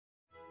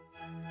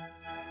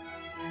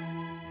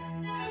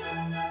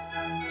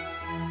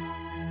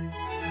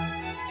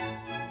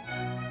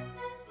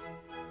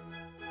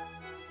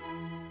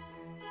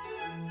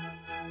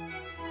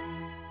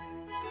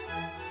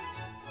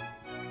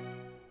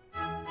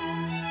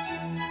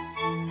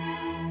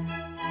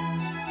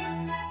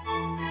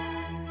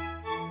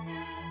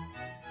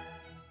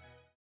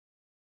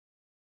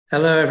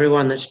Hello,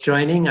 everyone that's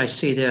joining. I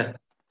see there are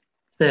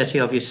 30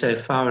 of you so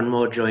far and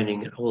more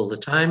joining all the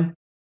time.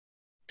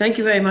 Thank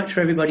you very much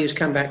for everybody who's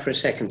come back for a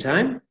second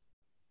time.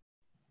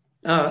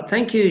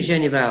 Thank you,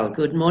 Genival.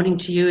 Good morning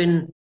to you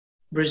in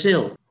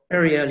Brazil.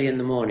 Very early in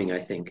the morning, I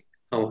think.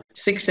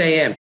 6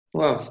 a.m.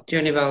 Well,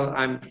 Genival,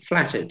 I'm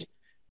flattered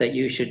that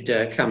you should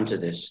come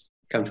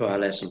to our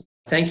lesson.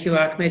 Thank you,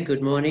 Ahmed.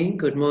 Good morning.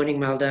 Good morning,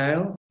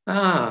 Maldao.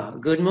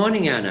 Good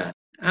morning, Anna.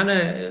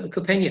 Anna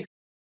Kupenia.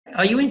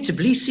 Are you in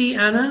Tbilisi,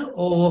 Anna,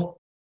 or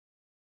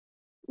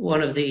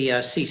one of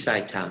the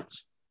seaside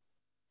towns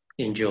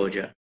in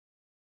Georgia?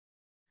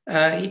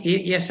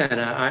 Yes,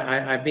 Anna,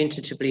 I've been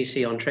to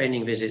Tbilisi on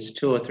training visits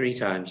 2 or 3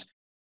 times.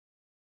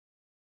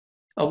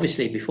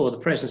 Obviously, before the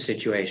present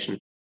situation,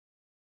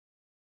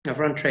 I've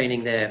run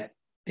training there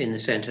in the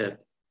center at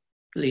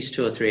least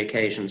 2 or 3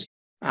 occasions.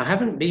 I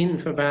haven't been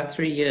for about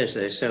 3 years,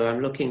 though, so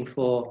I'm looking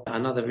for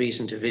another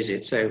reason to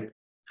visit. So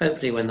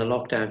hopefully when the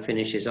lockdown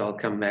finishes, I'll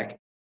come back.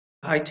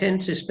 I tend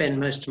to spend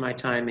most of my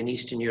time in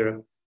Eastern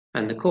Europe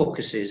and the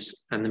Caucasus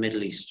and the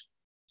Middle East.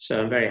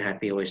 So I'm very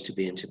happy always to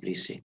be in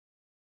Tbilisi.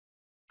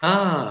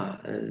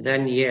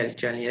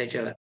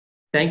 Daniel,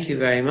 thank you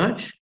very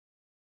much.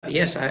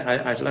 Yes,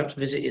 I'd love to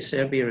visit your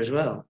Serbia as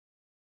well.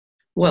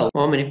 Well,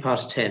 1 minute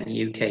past 10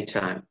 UK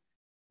time.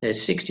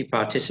 There's 60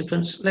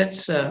 participants.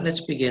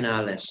 Let's begin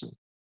our lesson.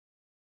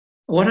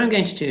 What I'm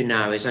going to do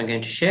now is I'm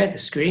going to share the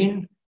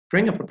screen,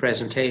 bring up a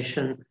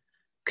presentation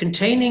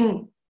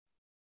containing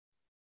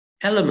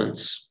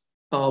elements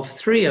of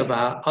 3 of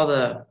our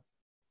other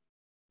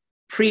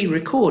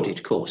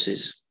pre-recorded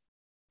courses: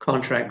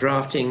 contract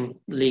drafting,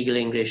 legal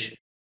English,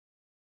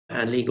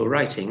 and legal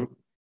writing.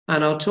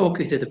 And I'll talk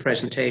you through the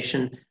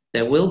presentation.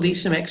 There will be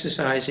some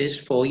exercises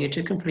for you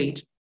to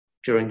complete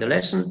during the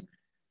lesson,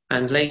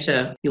 and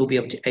later you'll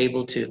be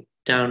able to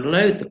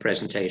download the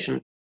presentation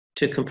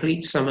to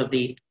complete some of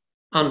the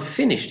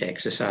unfinished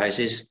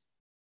exercises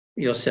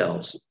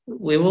yourselves.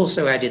 We've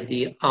also added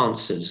the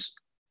answers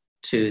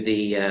to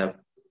the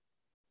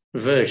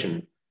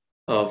version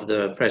of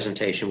the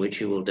presentation which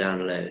you will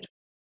download.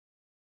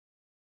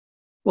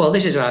 Well,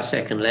 this is our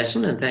second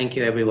lesson, and thank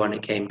you everyone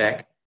who came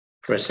back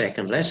for a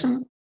second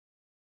lesson.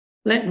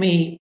 Let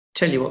me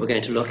tell you what we're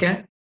going to look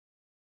at.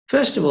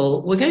 First of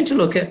all, we're going to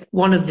look at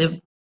one of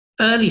the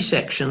early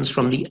sections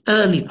from the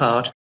early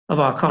part of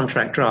our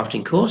contract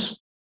drafting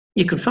course.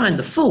 You can find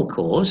the full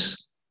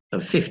course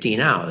of 15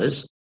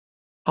 hours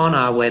on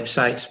our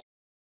website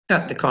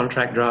at the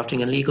contract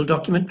drafting and legal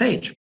document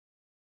page.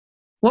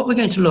 What we're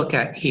going to look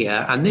at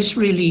here, and this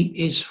really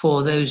is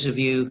for those of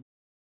you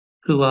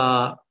who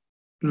are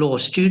law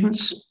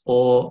students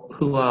or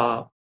who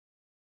are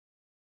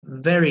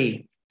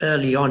very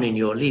early on in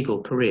your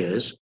legal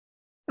careers,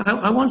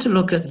 I want to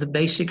look at the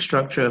basic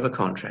structure of a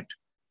contract.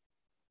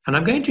 And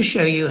I'm going to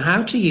show you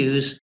how to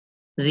use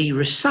the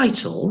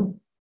recital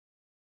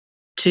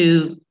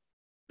to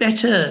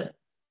better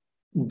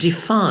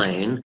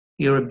define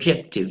your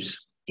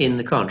objectives in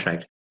the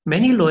contract.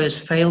 Many lawyers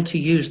fail to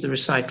use the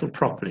recital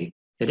properly.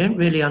 They don't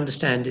really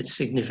understand its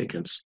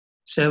significance.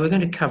 So we're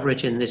going to cover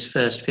it in this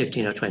first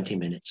 15 or 20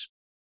 minutes.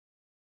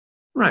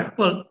 Right,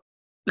 well,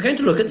 we're going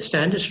to look at the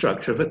standard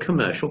structure of a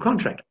commercial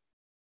contract.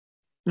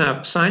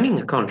 Now, signing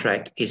a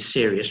contract is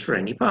serious for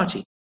any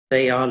party.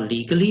 They are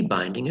legally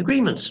binding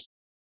agreements.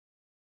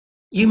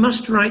 You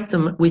must write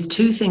them with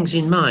 2 things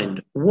in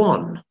mind.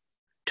 1,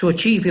 to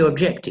achieve your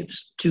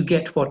objectives, to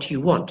get what you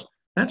want.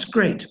 That's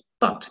great,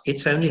 but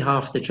it's only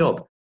half the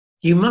job.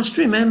 You must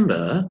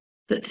remember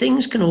that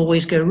things can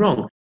always go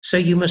wrong. So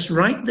you must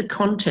write the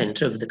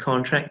content of the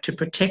contract to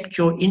protect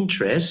your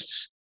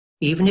interests,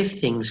 even if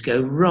things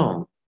go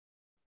wrong.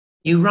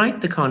 You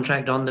write the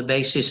contract on the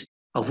basis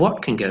of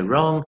what can go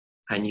wrong,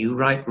 and you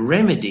write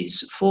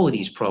remedies for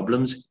these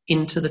problems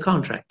into the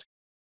contract.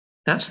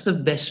 That's the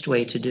best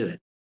way to do it.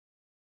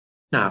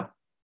 Now,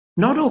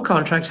 not all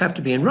contracts have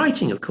to be in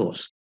writing, of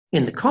course.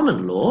 In the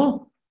common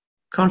law,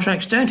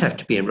 contracts don't have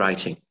to be in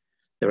writing.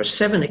 There are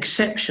 7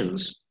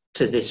 exceptions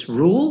to this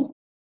rule.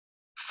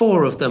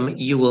 4 of them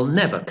you will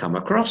never come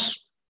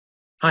across.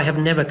 I have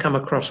never come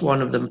across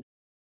one of them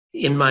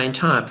in my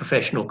entire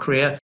professional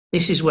career.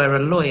 This is where a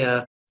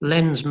lawyer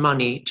lends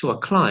money to a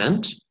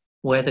client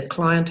where the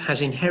client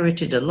has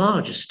inherited a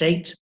large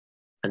estate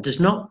and does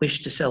not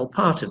wish to sell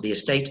part of the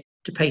estate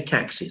to pay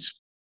taxes.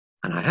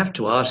 And I have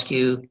to ask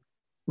you,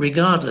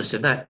 regardless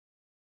of that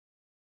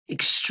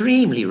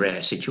extremely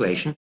rare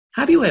situation,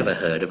 have you ever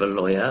heard of a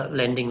lawyer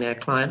lending their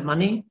client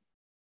money?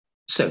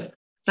 So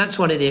that's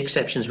one of the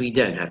exceptions we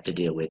don't have to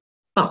deal with.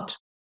 But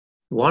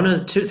 1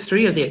 or 2,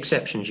 3 of the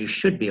exceptions you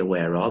should be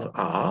aware of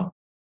are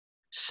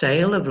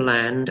sale of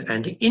land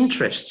and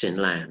interests in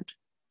land.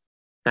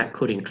 That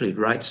could include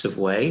rights of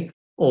way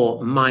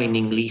or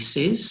mining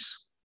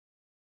leases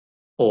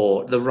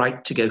or the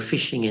right to go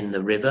fishing in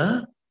the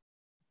river.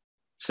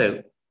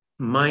 So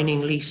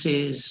mining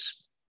leases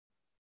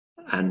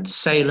and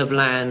sale of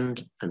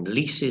land and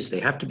leases, they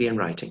have to be in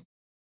writing.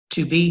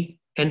 To be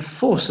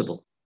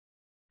enforceable.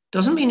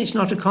 Doesn't mean it's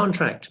not a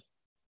contract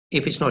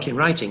if it's not in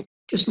writing,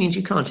 just means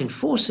you can't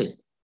enforce it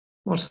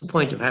What's the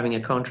point of having a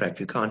contract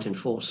you can't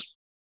enforce?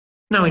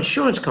 Now,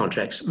 insurance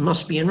contracts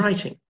must be in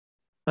writing,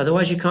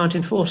 otherwise you can't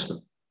enforce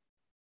them.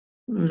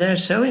 They're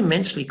so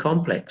immensely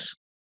complex,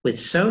 with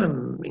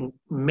so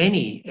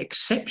many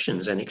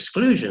exceptions and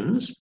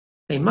exclusions,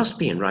 they must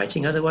be in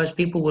writing, otherwise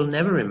people will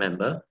never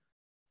remember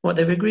what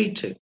they've agreed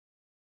to.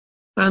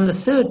 And the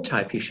third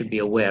type you should be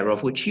aware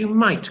of, which you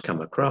might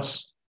come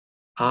across,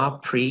 are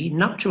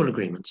prenuptial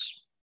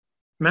agreements.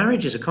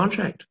 Marriage is a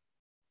contract.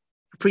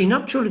 A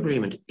prenuptial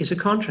agreement is a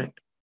contract.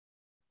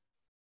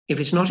 If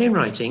it's not in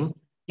writing,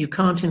 you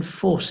can't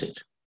enforce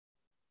it.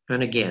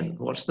 And again,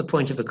 what's the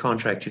point of a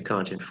contract you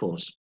can't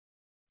enforce?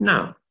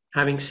 Now,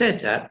 having said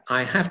that,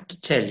 I have to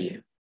tell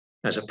you,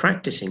 as a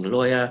practicing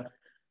lawyer,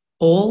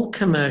 all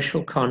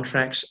commercial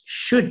contracts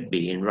should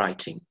be in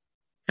writing.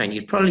 And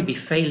you'd probably be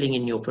failing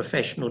in your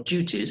professional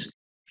duties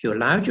if you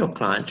allowed your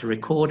client to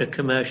record a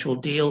commercial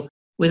deal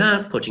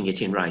without putting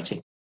it in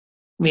writing,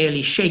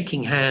 merely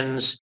shaking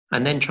hands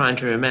and then trying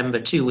to remember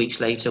 2 weeks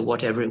later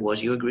whatever it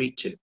was you agreed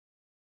to.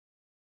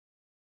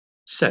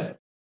 So,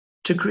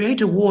 to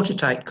create a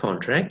watertight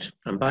contract,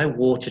 and by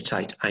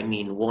watertight I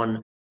mean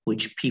one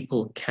which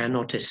people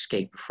cannot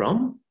escape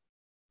from,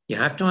 you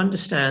have to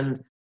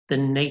understand the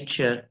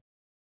nature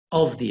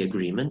of the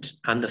agreement,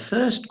 and the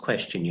first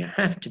question you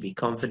have to be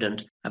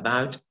confident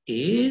about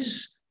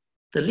is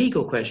the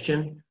legal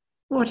question: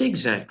 what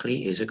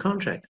exactly is a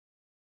contract?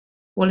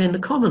 Well, in the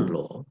common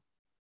law,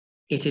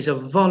 it is a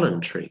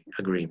voluntary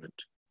agreement.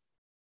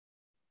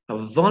 A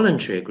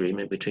voluntary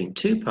agreement between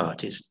two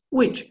parties,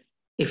 which,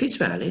 if it's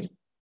valid,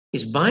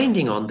 is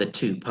binding on the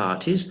two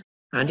parties,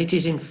 and it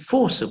is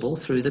enforceable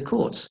through the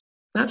courts.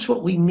 That's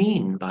what we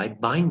mean by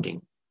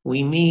binding.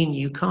 We mean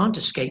you can't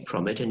escape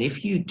from it, and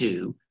if you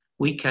do,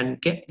 we can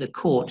get the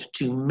court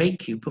to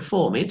make you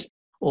perform it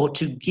or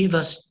to give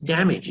us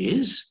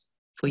damages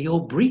for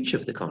your breach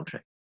of the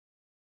contract.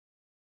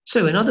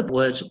 So in other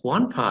words,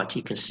 one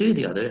party can sue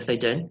the other if they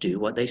don't do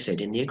what they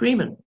said in the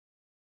agreement.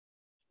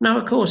 Now,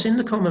 of course, in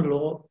the common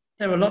law,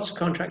 there are lots of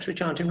contracts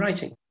which aren't in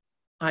writing.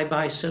 I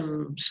buy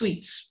some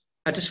sweets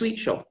at a sweet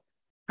shop.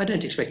 I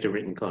don't expect a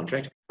written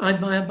contract. I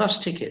buy a bus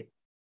ticket.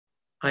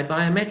 I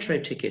buy a metro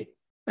ticket.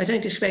 I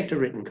don't expect a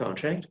written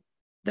contract.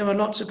 There are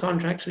lots of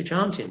contracts which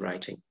aren't in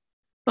writing.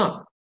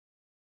 But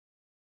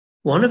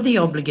one of the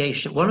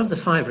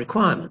 5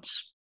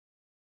 requirements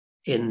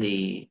in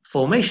the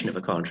formation of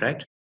a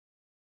contract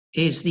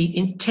is the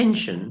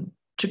intention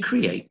to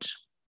create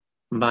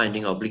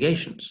binding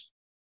obligations.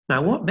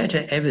 Now, what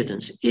better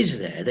evidence is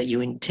there that you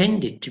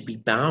intended to be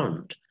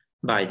bound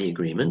by the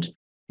agreement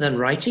than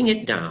writing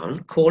it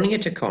down, calling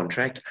it a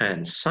contract,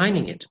 and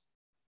signing it?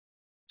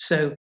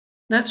 So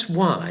that's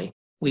why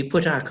we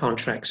put our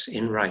contracts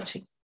in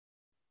writing.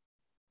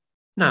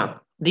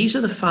 Now, these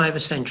are the 5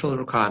 essential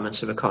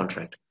requirements of a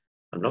contract.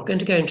 I'm not going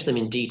to go into them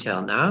in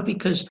detail now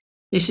because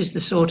this is the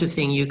sort of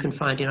thing you can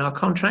find in our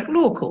contract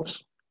law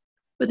course.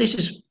 But this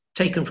is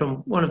taken from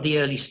one of the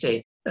early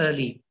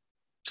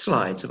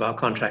slides of our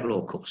contract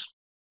law course.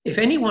 If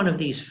any one of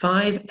these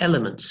 5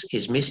 elements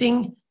is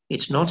missing,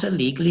 it's not a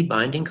legally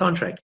binding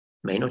contract.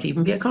 It may not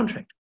even be a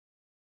contract.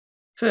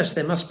 First,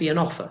 there must be an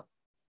offer.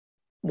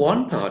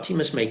 One party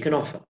must make an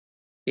offer.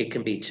 It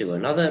can be to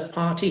another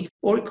party,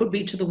 or it could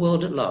be to the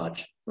world at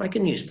large, like a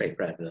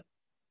newspaper advert.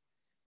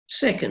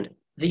 Second,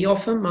 the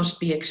offer must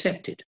be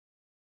accepted.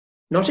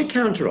 Not a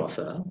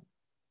counteroffer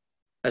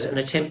as an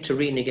attempt to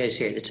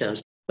renegotiate the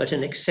terms, but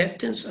an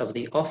acceptance of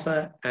the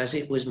offer as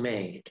it was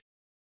made.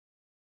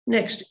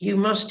 Next, you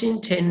must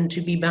intend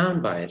to be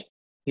bound by it.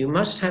 You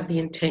must have the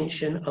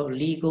intention of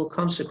legal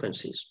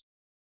consequences.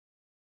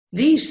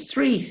 These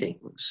 3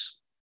 things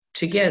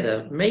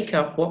together make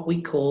up what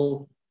we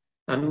call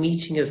a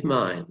meeting of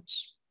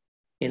minds.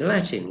 In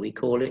Latin, we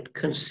call it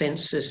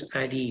consensus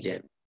ad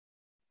idem.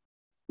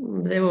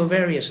 There were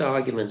various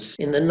arguments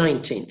in the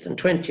 19th and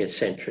 20th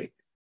century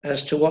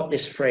as to what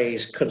this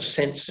phrase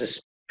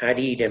consensus ad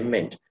idem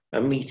meant,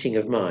 a meeting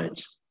of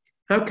minds.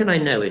 How can I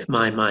know if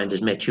my mind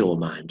has met your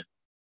mind?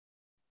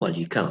 Well,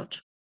 you can't.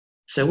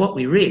 So what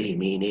we really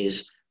mean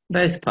is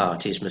both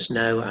parties must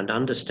know and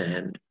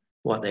understand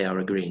what they are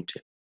agreeing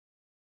to.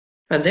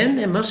 And then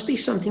there must be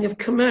something of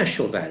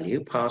commercial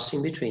value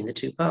passing between the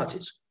two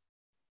parties.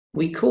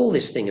 We call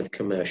this thing of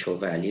commercial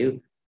value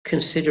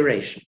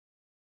consideration.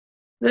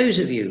 Those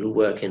of you who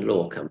work in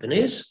law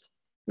companies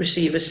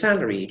receive a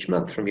salary each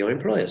month from your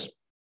employers.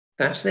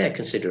 That's their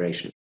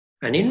consideration.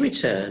 And in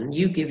return,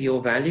 you give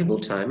your valuable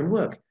time and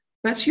work.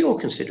 That's your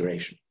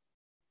consideration.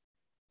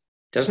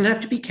 It doesn't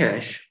have to be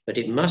cash, but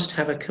it must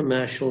have a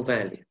commercial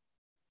value.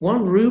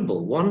 1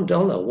 ruble,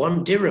 $1,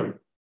 1 dirham,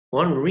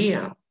 1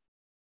 rial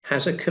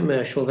has a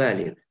commercial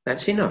value.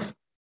 That's enough.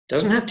 It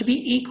doesn't have to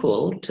be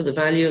equal to the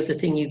value of the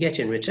thing you get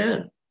in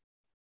return.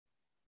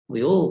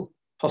 We all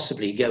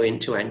possibly go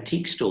into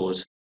antique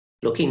stores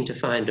looking to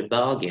find a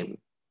bargain.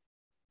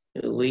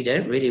 We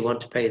don't really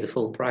want to pay the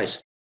full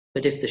price,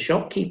 but if the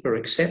shopkeeper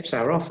accepts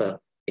our offer,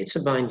 it's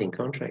a binding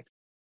contract.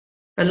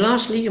 And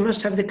lastly, you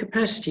must have the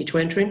capacity to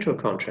enter into a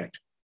contract.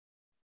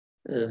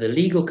 The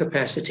legal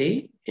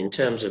capacity, in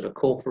terms of a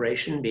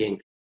corporation being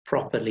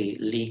properly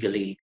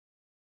legally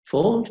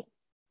formed,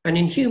 and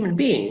in human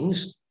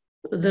beings,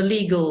 the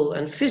legal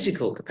and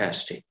physical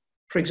capacity.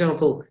 For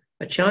example,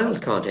 a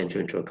child can't enter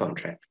into a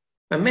contract.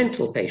 A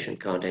mental patient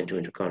can't enter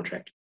into a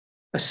contract.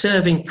 A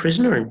serving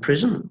prisoner in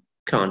prison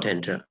can't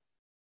enter.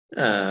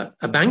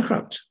 A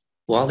bankrupt,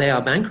 while they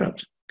are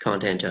bankrupt,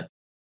 can't enter.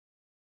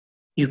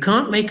 You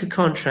can't make a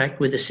contract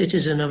with a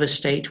citizen of a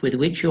state with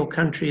which your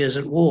country is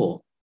at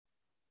war.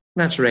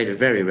 That's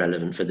very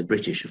relevant for the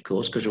British, of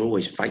course, because we're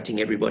always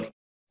fighting everybody.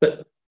 But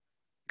you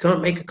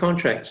can't make a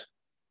contract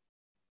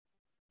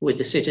with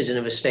the citizen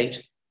of a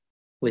state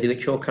with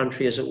which your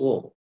country is at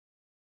war.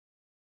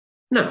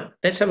 Now,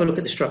 let's have a look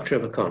at the structure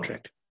of a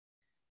contract.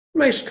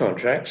 Most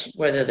contracts,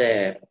 whether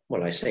they're,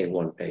 well, I say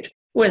one page,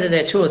 whether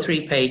they're 2 or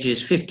 3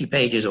 pages, 50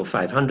 pages, or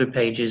 500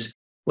 pages,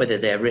 whether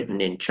they're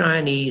written in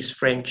Chinese,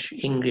 French,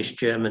 English,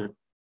 German,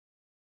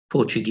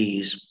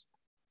 Portuguese,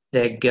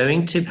 they're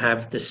going to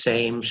have the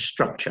same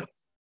structure.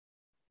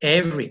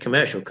 Every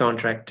commercial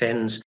contract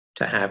tends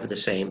to have the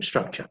same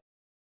structure.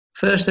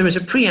 First, there is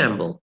a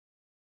preamble.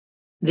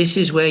 This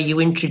is where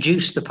you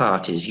introduce the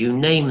parties, you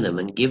name them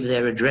and give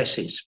their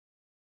addresses.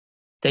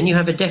 Then you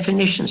have a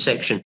definition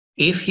section.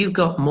 If you've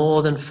got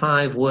more than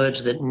 5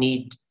 words that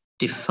need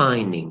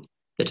defining,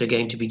 that are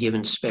going to be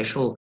given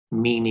special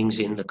meanings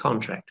in the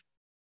contract.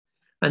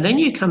 And then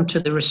you come to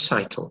the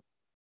recital.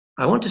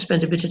 I want to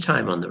spend a bit of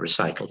time on the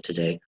recital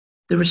today.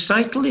 The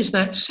recital is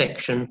that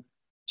section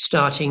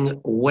starting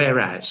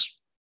whereas.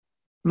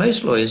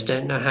 Most lawyers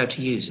don't know how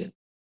to use it.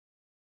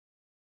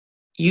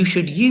 You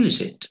should use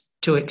it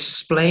to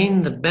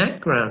explain the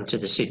background to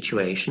the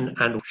situation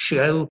and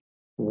show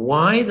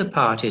why the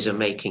parties are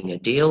making a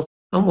deal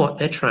and what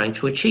they're trying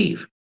to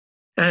achieve.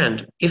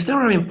 And if there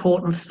are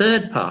important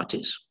third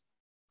parties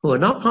who are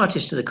not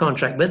parties to the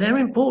contract, but they're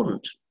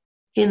important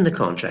in the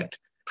contract,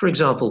 for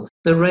example,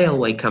 the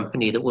railway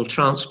company that will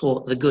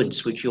transport the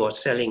goods which you are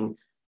selling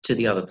to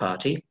the other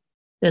party,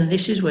 then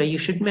this is where you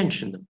should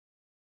mention them.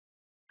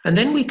 And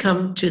then we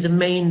come to the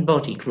main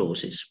body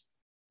clauses.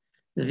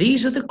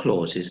 These are the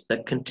clauses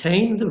that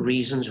contain the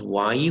reasons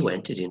why you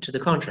entered into the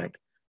contract,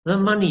 the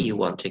money you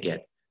want to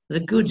get, the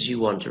goods you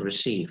want to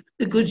receive,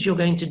 the goods you're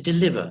going to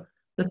deliver,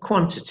 the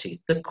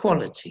quantity, the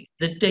quality,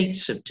 the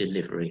dates of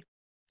delivery,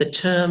 the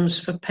terms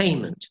for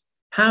payment,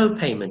 how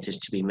payment is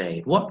to be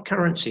made, what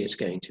currency it's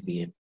going to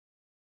be in.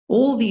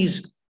 All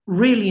these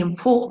really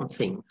important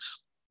things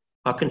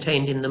are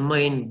contained in the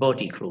main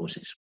body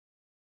clauses.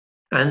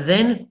 And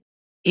then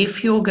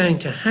if you're going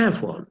to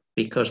have one,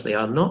 because they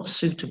are not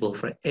suitable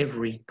for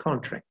every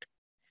contract,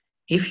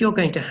 if you're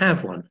going to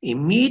have one,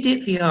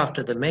 immediately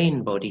after the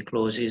main body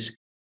clauses,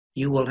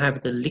 you will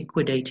have the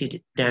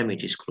liquidated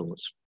damages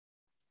clause.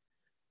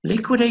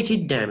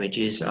 Liquidated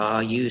damages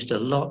are used a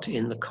lot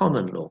in the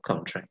common law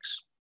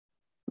contracts.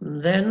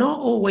 They're not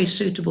always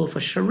suitable for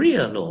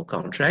Sharia law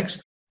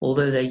contracts,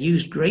 although they're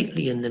used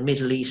greatly in the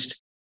Middle East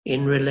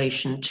in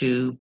relation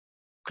to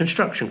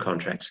construction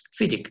contracts,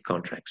 FIDIC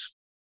contracts.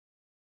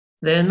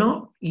 They're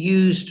not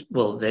used,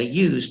 well, they're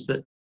used,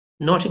 but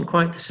not in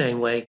quite the same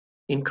way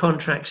in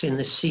contracts in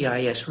the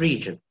CIS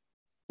region,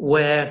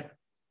 where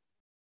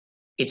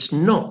it's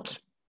not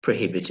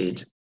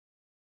prohibited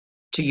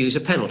to use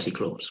a penalty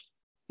clause.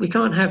 We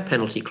can't have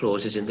penalty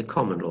clauses in the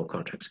common law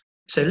contracts.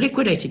 So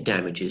liquidated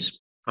damages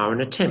are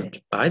an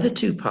attempt by the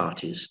 2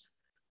 parties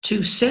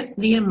to set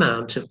the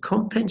amount of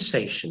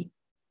compensation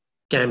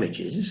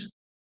damages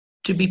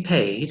to be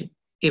paid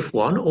if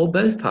one or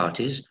both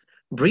parties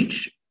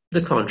breach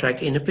the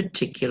contract in a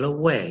particular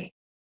way.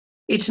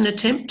 It's an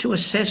attempt to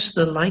assess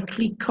the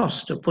likely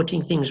cost of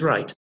putting things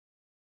right.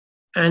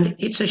 And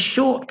it's a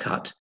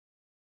shortcut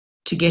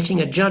to getting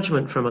a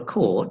judgment from a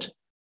court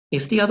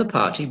if the other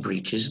party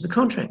breaches the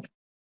contract.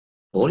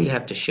 All you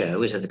have to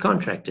show is that the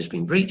contract has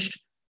been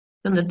breached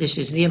and that this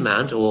is the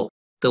amount, or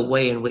the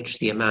way in which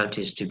the amount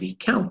is to be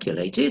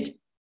calculated,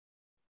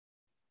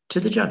 to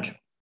the judge.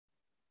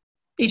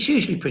 It's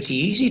usually pretty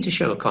easy to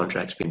show a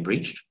contract's been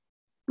breached.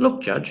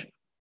 Look, judge,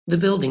 the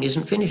building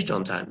isn't finished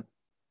on time.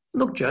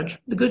 Look, judge,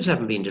 the goods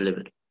haven't been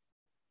delivered.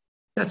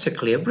 That's a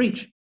clear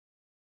breach.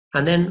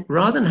 And then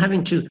rather than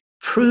having to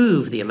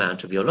prove the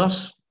amount of your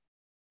loss,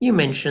 you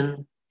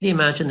mention the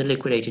amount in the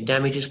liquidated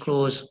damages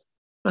clause,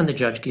 and the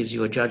judge gives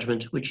you a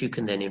judgment which you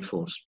can then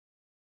enforce.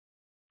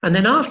 And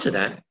then after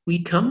that,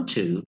 we come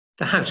to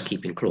the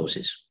housekeeping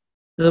clauses,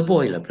 the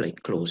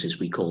boilerplate clauses,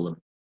 we call them.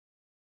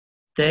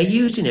 They're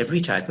used in every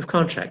type of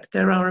contract.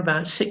 There are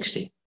about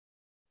 60.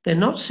 They're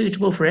not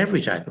suitable for every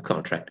type of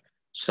contract.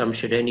 Some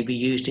should only be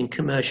used in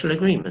commercial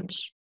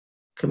agreements,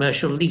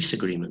 commercial lease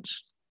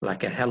agreements,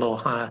 like a hell or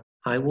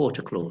high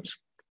water clause,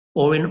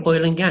 or in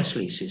oil and gas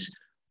leases,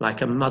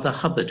 like a Mother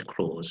Hubbard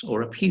clause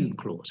or a Pew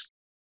clause.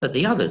 But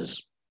the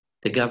others,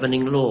 the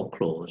governing law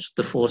clause,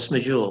 the force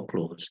majeure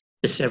clause,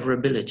 the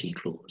severability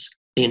clause,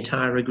 the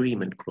entire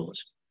agreement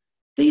clause,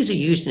 these are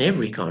used in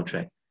every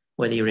contract,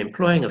 whether you're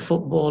employing a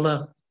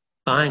footballer,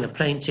 buying a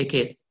plane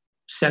ticket,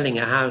 selling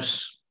a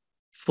house,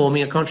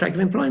 forming a contract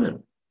of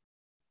employment.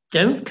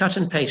 Don't cut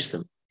and paste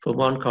them from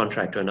one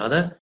contract to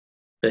another.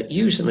 but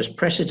use them as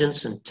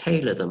precedents and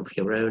tailor them for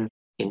your own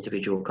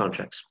individual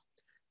contracts.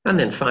 And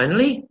then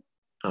finally,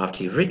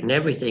 after you've written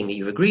everything that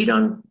you've agreed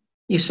on,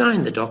 you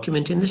sign the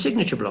document in the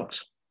signature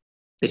blocks.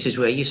 This is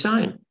where you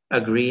sign,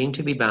 agreeing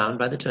to be bound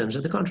by the terms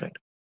of the contract.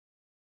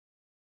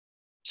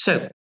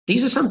 So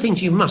these are some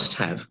things you must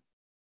have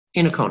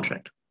in a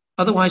contract.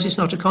 Otherwise, it's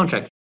not a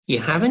contract. You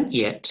haven't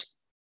yet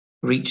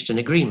reached an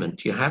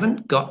agreement. You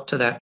haven't got to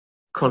that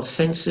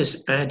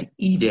consensus ad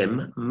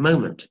idem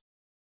moment.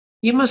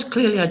 You must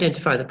clearly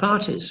identify the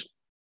parties.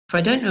 If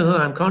I don't know who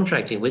I'm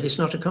contracting with, it's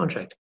not a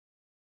contract.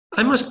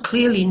 I must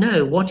clearly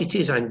know what it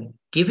is I'm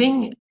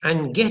giving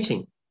and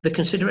getting, the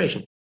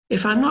consideration.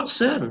 If I'm not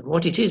certain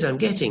what it is I'm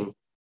getting,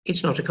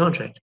 it's not a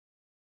contract.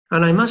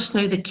 And I must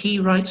know the key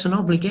rights and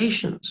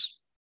obligations.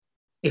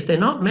 If they're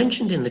not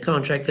mentioned in the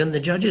contract, then the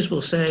judges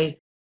will say,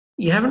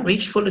 you haven't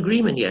reached full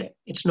agreement yet.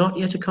 It's not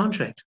yet a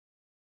contract.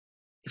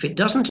 If it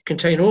doesn't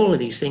contain all of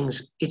these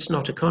things, it's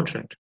not a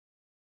contract.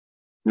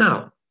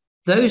 Now,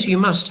 those you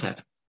must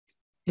have.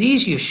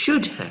 These you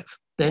should have.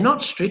 They're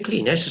not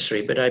strictly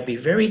necessary, but I'd be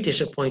very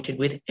disappointed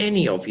with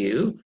any of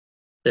you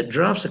that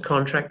drafts a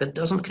contract that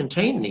doesn't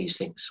contain these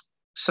things,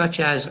 such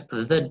as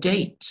the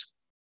date.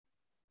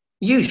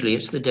 Usually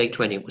it's the date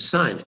when it was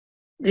signed.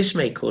 This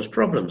may cause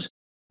problems.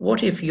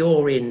 What if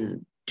you're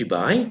in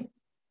Dubai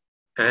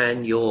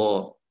and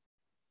your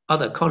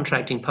other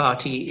contracting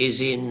party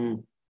is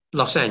in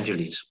Los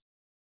Angeles?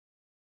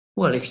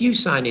 Well, if you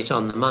sign it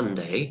on the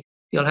Monday,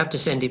 you'll have to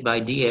send it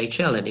by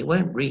DHL and it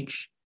won't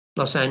reach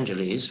Los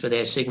Angeles for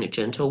their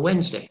signature until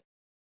Wednesday.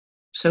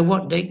 So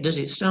what date does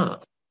it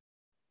start?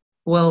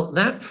 Well,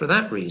 for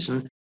that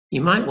reason,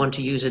 you might want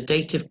to use a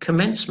date of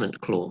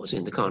commencement clause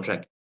in the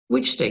contract,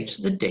 which states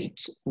the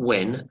date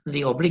when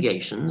the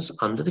obligations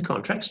under the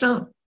contract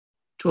start,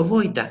 to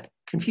avoid that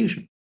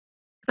confusion.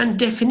 And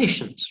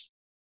definitions.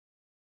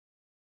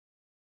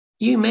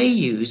 You may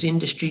use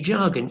industry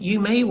jargon. You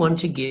may want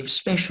to give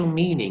special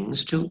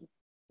meanings to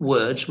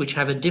words which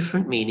have a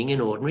different meaning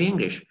in ordinary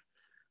English.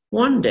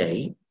 One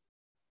day,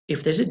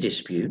 if there's a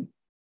dispute,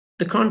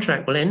 the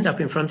contract will end up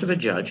in front of a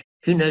judge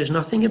who knows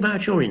nothing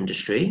about your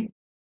industry,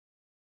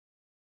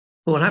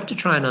 who will have to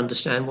try and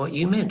understand what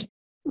you meant.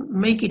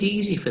 Make it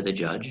easy for the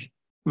judge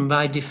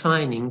by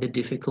defining the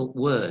difficult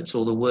words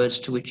or the words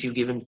to which you've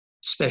given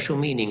special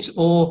meanings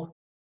or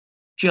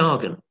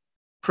jargon.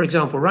 For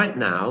example, right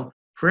now,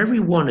 for every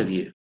one of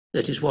you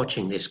that is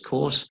watching this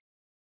course,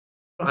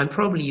 I'm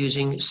probably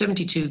using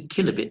 72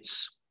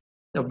 kilobits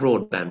of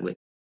broadband width.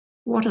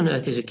 What on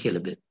earth is a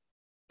kilobit?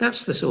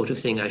 That's the sort of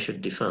thing I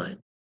should define.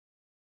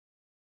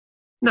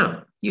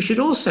 Now, you should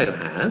also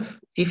have,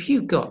 if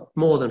you've got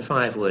more than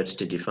 5 words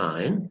to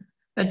define,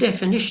 a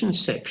definition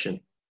section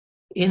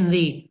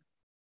near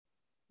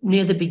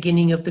the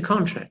beginning of the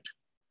contract,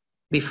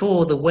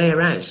 before the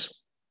whereas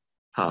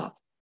part.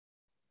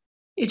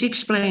 It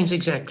explains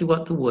exactly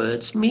what the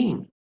words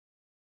mean.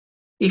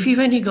 If you've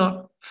only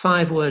got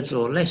 5 words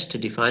or less to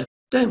define,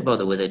 don't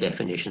bother with a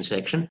definition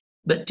section,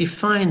 but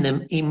define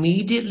them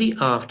immediately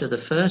after the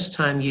first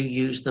time you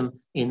use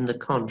them in the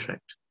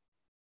contract.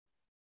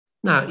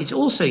 Now, it's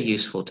also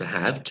useful to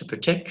have to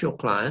protect your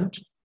client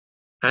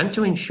and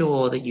to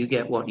ensure that you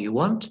get what you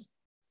want,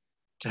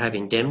 to have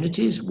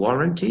indemnities,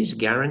 warranties,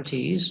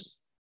 guarantees,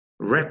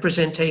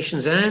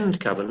 representations and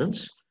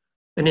covenants.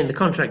 And in the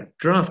contract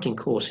drafting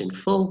course in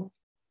full,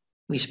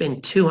 we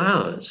spend 2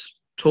 hours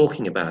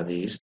talking about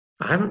these.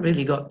 I haven't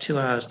really got 2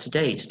 hours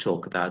today to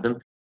talk about them,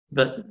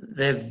 but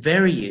they're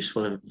very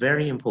useful and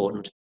very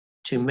important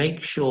to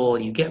make sure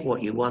you get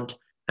what you want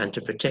and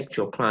to protect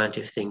your client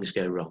if things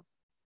go wrong.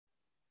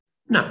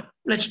 Now,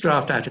 let's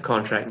draft out a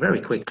contract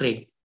very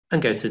quickly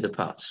and go through the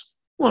parts.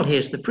 Well,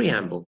 here's the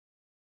preamble.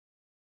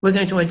 We're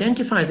going to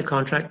identify the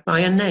contract by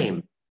a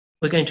name.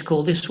 We're going to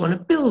call this one a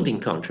building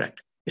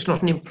contract. It's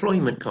not an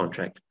employment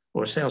contract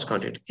or a sales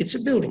contract. It's a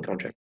building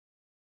contract.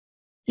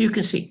 You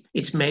can see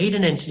it's made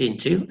and entered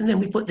into, and then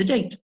we put the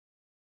date.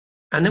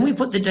 And then we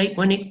put the date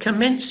when it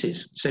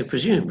commences. So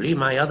presumably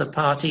my other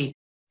party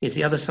is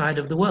the other side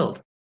of the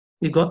world.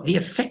 We've got the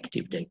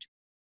effective date.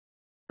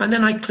 And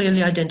then I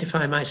clearly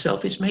identify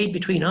myself. It's made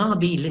between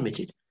RB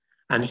Limited.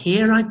 And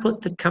here I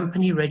put the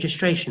company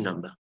registration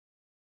number.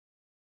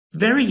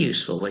 Very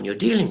useful when you're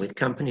dealing with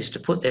companies to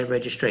put their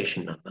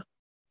registration number.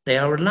 They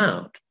are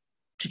allowed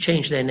to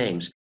change their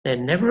names. They're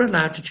never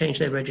allowed to change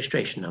their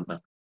registration number.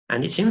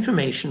 And it's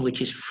information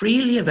which is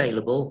freely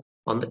available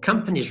on the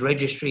company's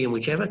registry in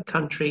whichever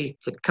country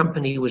the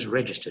company was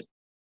registered.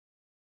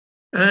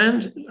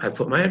 And I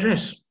put my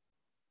address.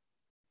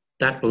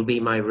 That will be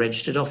my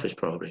registered office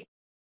probably.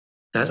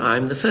 That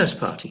I'm the first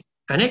party.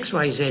 And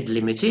XYZ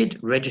Limited,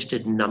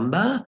 registered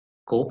number,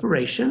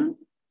 corporation,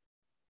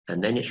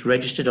 and then its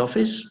registered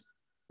office.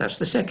 That's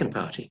the second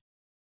party.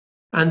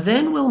 And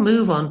then we'll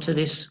move on to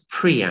this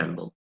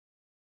preamble.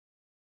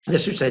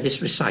 This would say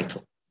this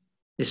recital.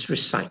 This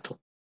recital.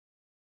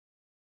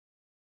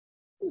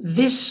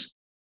 This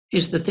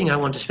is the thing I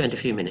want to spend a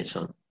few minutes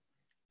on.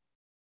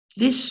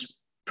 This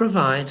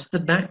provides the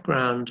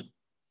background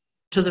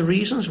to the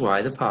reasons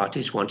why the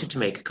parties wanted to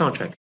make a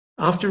contract.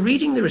 After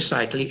reading the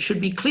recital, it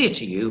should be clear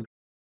to you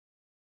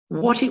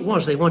what it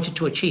was they wanted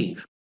to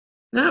achieve.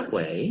 That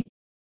way,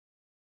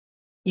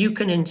 you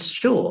can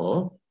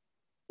ensure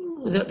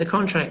that the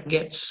contract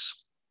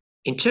gets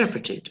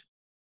interpreted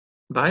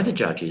by the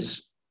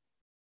judges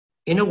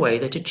in a way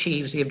that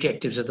achieves the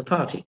objectives of the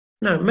party.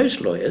 Now, most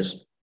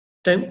lawyers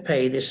don't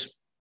pay this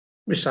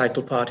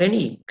recital part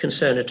any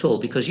concern at all,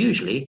 because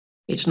usually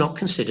it's not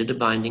considered a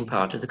binding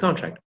part of the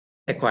contract.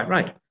 They're quite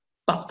right.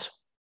 But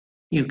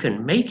you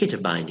can make it a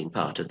binding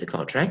part of the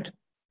contract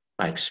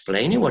by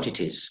explaining what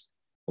it is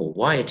or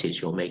why it is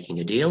you're making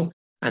a deal,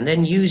 and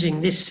then using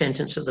this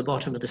sentence at the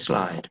bottom of the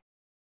slide.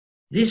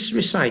 This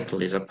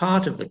recital is a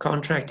part of the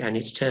contract and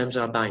its terms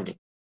are binding.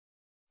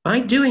 By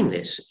doing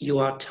this, you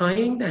are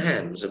tying the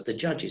hands of the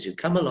judges who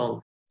come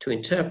along to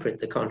interpret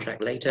the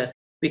contract later,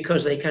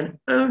 because they can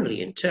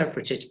only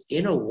interpret it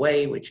in a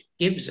way which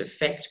gives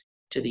effect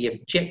to the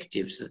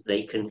objectives that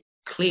they can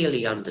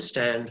clearly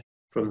understand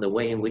from the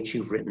way in which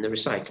you've written the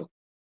recital.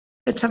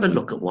 Let's have a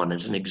look at one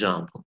as an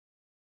example.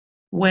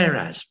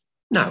 Whereas.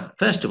 Now,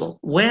 first of all,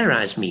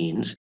 whereas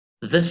means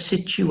the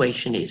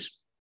situation is,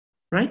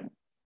 right?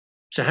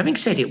 So having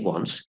said it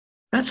once,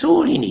 that's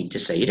all you need to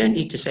say. You don't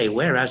need to say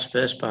whereas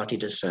first party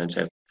does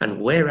so-and-so, and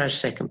whereas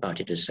second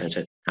party does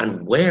so-and-so,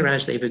 and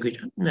whereas they've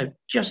agreed. No,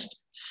 just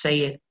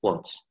say it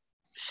once.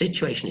 The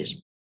situation is.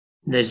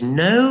 There's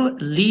no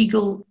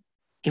legal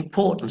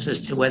importance as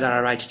to whether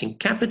I write it in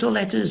capital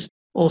letters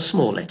or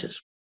small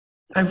letters.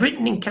 I've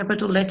written in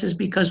capital letters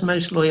because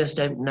most lawyers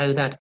don't know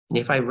that. And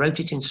if I wrote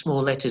it in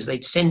small letters,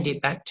 they'd send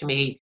it back to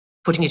me,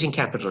 putting it in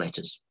capital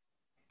letters,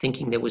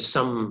 thinking there was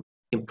some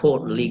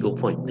important legal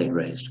point they'd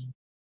raised.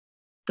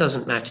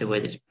 Doesn't matter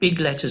whether it's big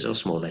letters or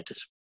small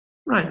letters.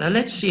 Right, now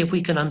let's see if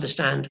we can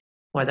understand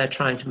why they're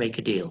trying to make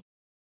a deal.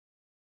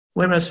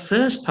 Whereas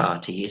first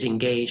party is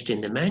engaged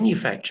in the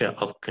manufacture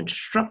of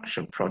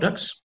construction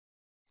products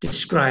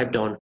described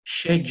on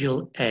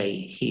Schedule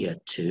A here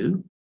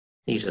too.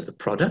 These are the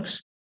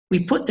products. We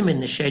put them in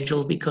the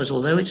schedule because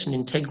although it's an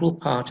integral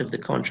part of the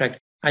contract,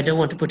 I don't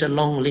want to put a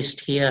long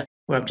list here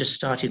where I've just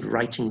started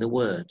writing the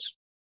words.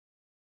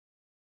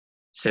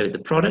 So the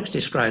products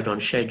described on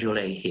Schedule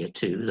A here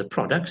too, the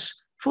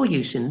products for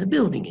use in the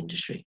building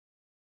industry.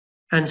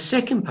 And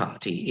second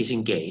party is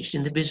engaged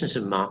in the business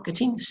of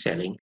marketing,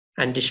 selling,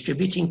 and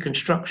distributing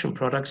construction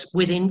products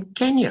within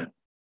Kenya,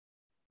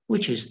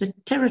 which is the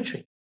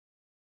territory.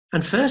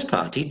 And first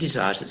party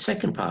desires that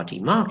second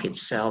party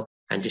markets, sell,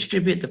 and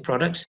distribute the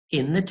products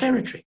in the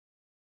territory.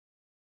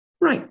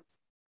 Right,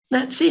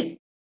 that's it.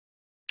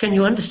 Can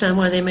you understand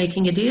why they're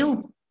making a deal?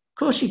 Of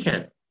course you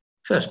can.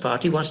 First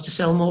party wants to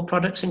sell more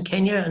products in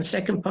Kenya, and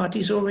second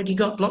party's already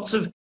got lots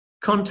of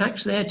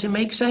contacts there to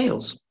make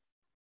sales.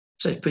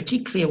 So it's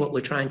pretty clear what we're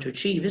trying to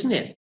achieve, isn't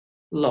it?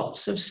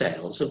 Lots of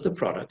sales of the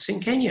products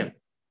in Kenya.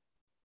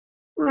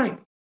 Right.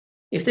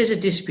 If there's a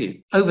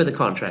dispute over the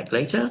contract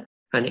later,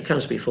 and it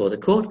comes before the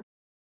court,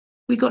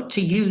 we got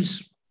to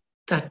use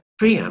that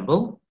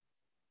preamble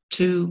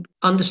to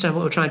understand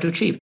what we're trying to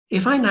achieve.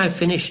 If I now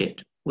finish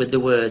it with the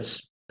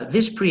words,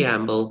 this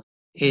preamble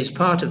is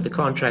part of the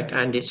contract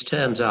and its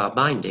terms are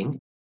binding,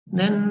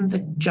 then the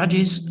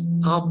judges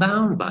are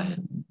bound by it.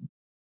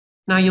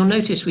 Now you'll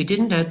notice we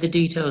didn't add the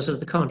details of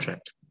the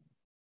contract.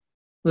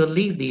 We'll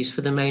leave these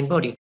for the main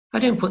body. I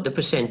don't put the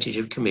percentage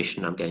of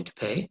commission I'm going to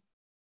pay,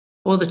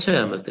 or the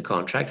term of the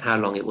contract, how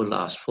long it will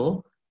last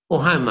for,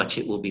 or how much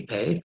it will be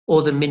paid,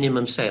 or the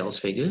minimum sales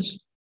figures.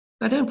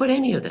 I don't put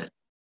any of that.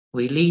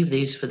 We leave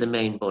these for the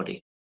main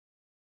body.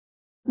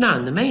 Now,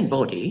 in the main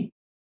body,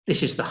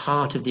 this is the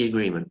heart of the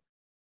agreement.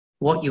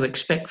 What you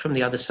expect from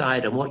the other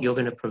side and what you're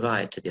going to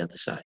provide to the other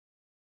side.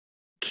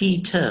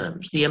 Key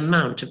terms, the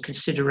amount of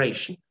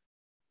consideration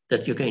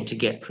that you're going to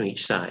get from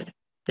each side,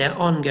 their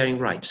ongoing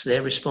rights,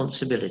 their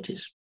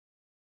responsibilities.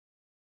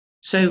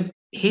 So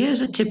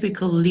here's a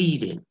typical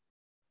lead-in.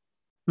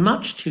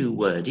 Much too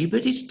wordy,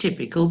 but it's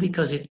typical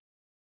because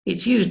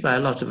it's used by a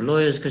lot of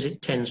lawyers because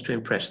it tends to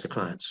impress the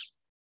clients.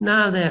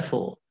 Now,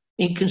 therefore,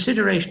 in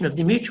consideration of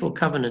the mutual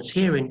covenants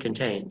herein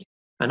contained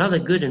and other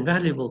good and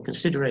valuable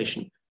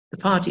consideration, the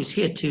parties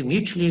hereto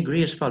mutually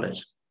agree as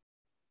follows.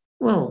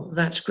 Well,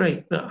 that's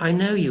great, but I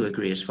know you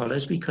agree as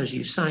follows because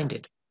you signed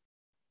it.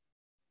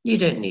 You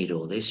don't need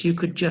all this. You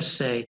could just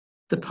say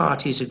the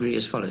parties agree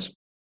as follows.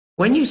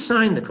 When you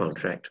sign the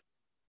contract,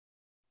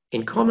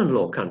 in common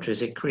law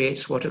countries, it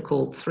creates what are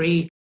called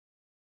 3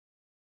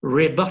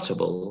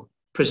 rebuttable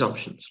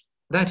presumptions.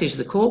 That is,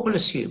 the court will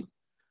assume,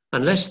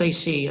 unless they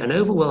see an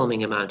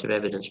overwhelming amount of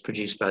evidence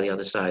produced by the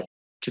other side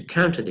to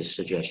counter this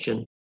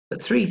suggestion,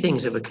 that 3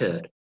 things have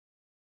occurred.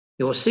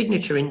 Your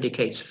signature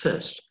indicates,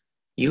 first,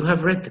 you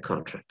have read the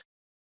contract.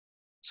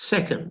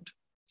 Second,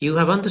 you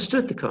have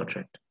understood the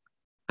contract.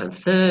 And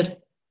third,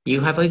 you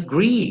have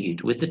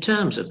agreed with the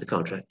terms of the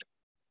contract.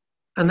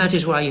 And that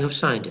is why you have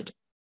signed it.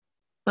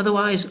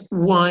 Otherwise,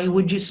 why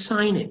would you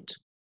sign it?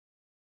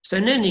 So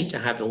no need to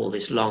have all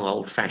this long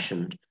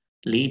old-fashioned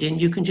lead-in.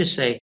 You can just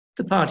say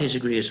the parties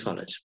agree as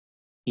follows.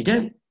 You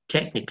don't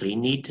technically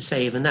need to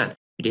say even that.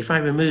 But if I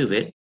remove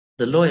it,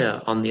 the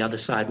lawyer on the other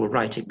side will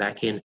write it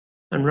back in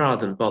And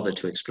rather than bother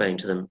to explain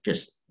to them,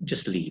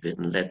 just leave it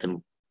and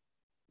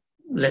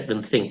let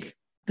them think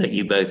that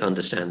you both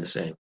understand the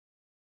same.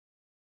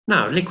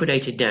 Now,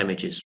 liquidated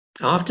damages.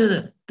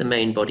 After the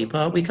main body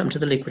part, we come to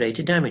the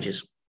liquidated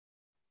damages.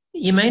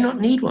 You may not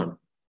need one,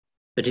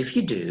 but if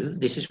you do,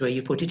 this is where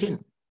you put it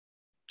in.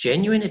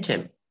 Genuine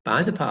attempt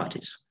by the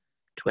parties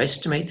to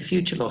estimate the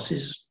future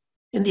losses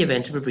in the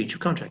event of a breach of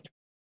contract.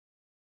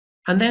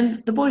 And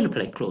then the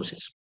boilerplate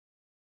clauses.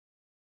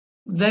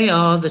 They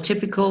are the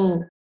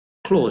typical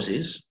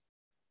clauses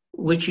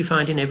which you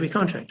find in every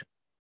contract.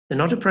 They're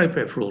not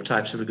appropriate for all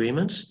types of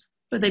agreements,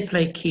 but they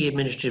play key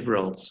administrative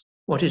roles.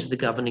 What is the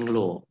governing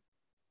law?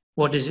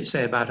 What does it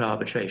say about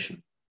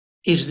arbitration?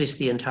 Is this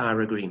the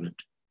entire agreement?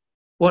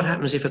 What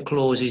happens if a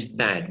clause is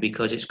bad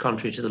because it's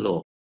contrary to the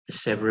law? The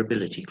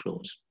severability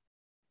clause.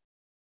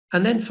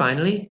 And then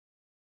finally,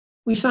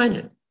 we sign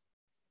it.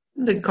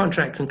 The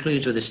contract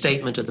concludes with a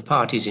statement of the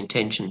party's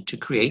intention to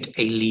create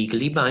a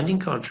legally binding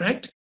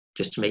contract,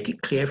 just to make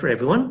it clear for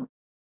everyone,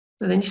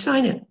 and then you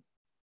sign it.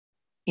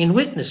 In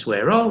witness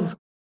whereof,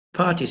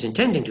 parties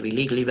intending to be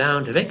legally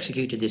bound have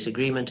executed this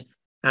agreement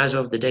as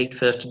of the date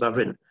first above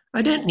written.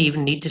 I don't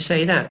even need to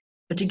say that.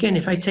 But again,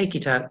 if I take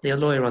it out, the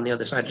lawyer on the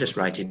other side just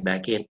write it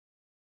back in.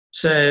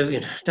 So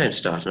don't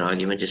start an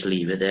argument, just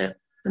leave it there.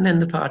 And then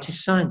the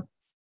parties sign.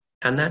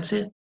 And that's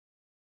it.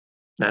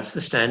 That's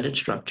the standard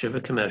structure of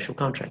a commercial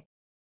contract.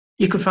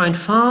 You could find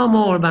far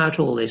more about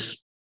all this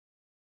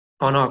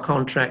on our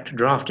contract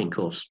drafting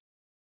course.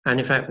 And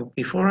in fact,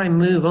 before I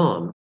move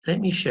on, let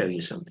me show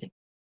you something.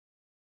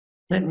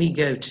 Let me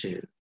go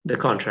to the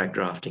contract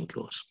drafting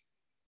course.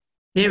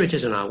 Here it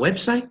is on our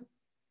website.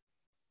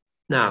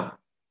 Now,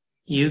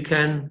 you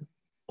can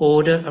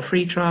order a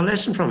free trial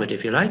lesson from it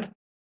if you like.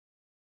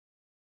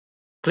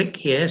 Click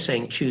here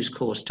saying choose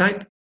course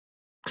type.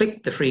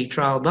 Click the free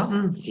trial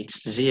button.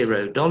 It's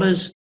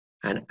 $0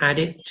 and add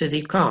it to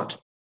the cart.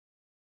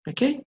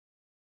 Okay,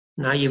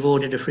 now you've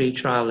ordered a free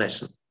trial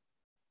lesson.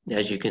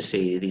 As you can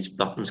see, these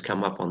buttons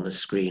come up on the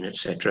screen,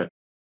 etc.,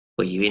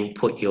 where you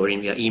input your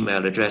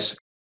email address.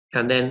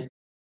 And then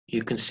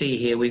you can see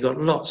here we've got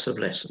lots of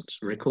lessons,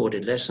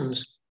 recorded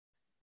lessons,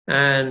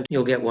 and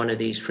you'll get one of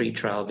these free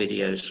trial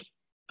videos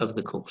of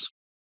the course.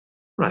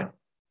 Right,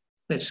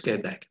 let's go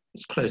back.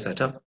 Let's close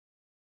that up.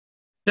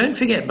 Don't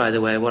forget, by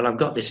the way, while I've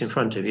got this in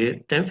front of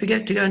you, don't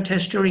forget to go and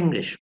test your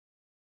English.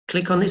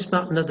 Click on this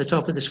button at the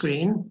top of the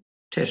screen,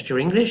 test your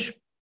English.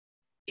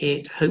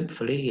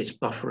 Hopefully it's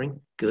buffering,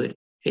 good.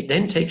 It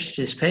then takes you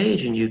to this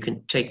page and you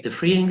can take the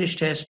free English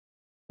test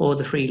or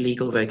the free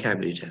legal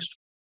vocabulary test.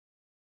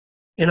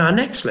 In our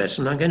next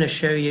lesson, I'm going to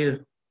show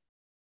you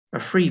a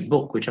free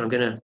book, which I'm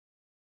going to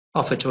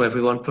offer to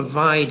everyone,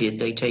 provided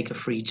they take a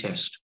free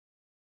test.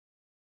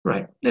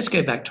 Right, let's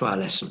go back to our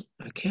lesson,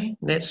 okay?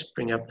 Let's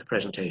bring up the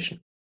presentation.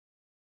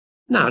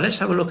 Now, let's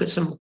have a look at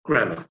some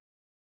grammar.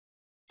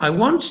 I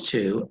want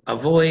to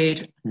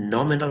avoid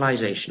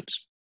nominalisations.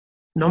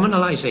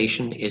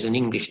 Nominalisation is an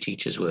English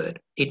teacher's word.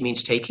 It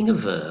means taking a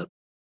verb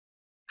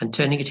and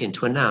turning it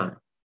into a noun.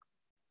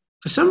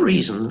 For some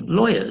reason,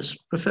 lawyers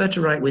prefer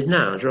to write with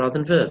nouns rather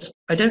than verbs.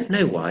 I don't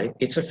know why,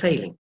 it's a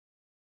failing.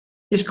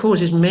 This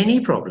causes many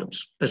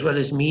problems, as well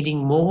as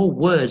needing more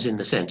words in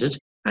the sentence,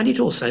 and it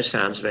also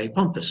sounds very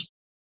pompous.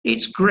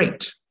 It's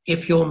great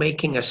if you're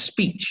making a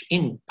speech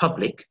in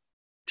public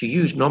to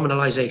use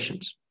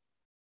nominalisations,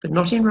 but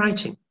not in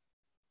writing.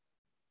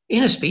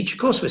 In a speech, of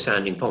course, we're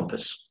sounding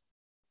pompous.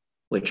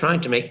 We're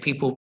trying to make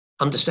people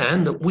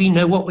understand that we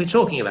know what we're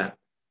talking about.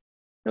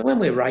 But when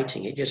we're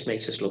writing, it just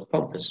makes us look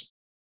pompous.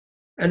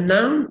 And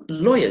noun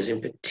lawyers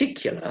in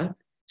particular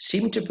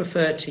seem to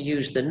prefer to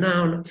use the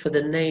noun for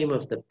the name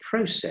of the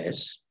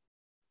process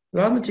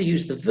rather than to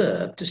use the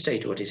verb to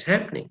state what is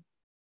happening.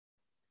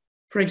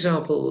 For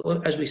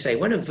example, as we say,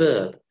 when a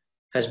verb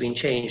has been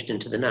changed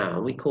into the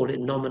noun, we call it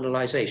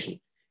nominalisation.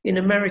 In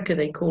America,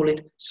 they call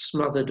it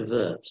smothered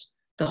verbs.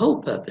 The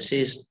whole purpose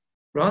is,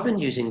 rather than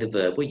using the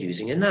verb, we're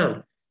using a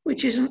noun,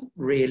 which isn't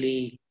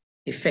really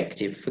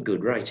effective for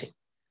good writing.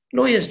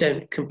 Lawyers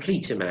don't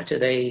complete a matter,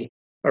 they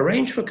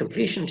arrange for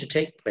completion to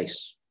take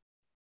place.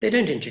 They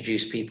don't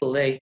introduce people,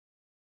 they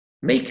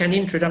make an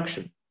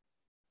introduction.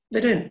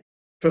 They don't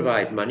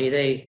provide money,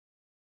 they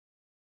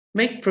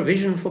make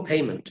provision for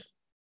payment.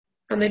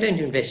 And they don't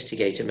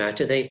investigate a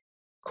matter, they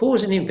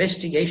cause an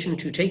investigation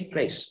to take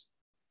place.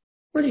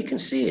 Well, you can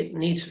see it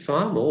needs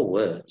far more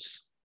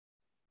words.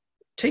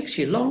 It takes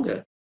you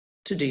longer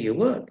to do your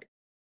work.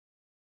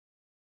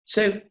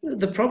 So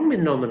the problem with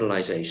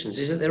nominalisations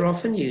is that they're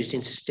often used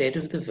instead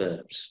of the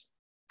verbs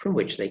from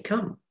which they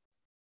come.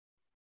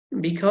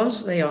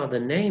 Because they are the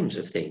names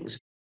of things,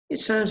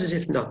 it sounds as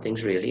if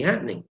nothing's really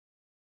happening.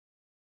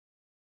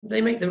 They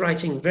make the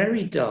writing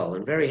very dull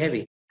and very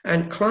heavy,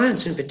 and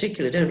clients in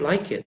particular don't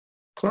like it.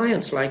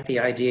 Clients like the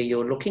idea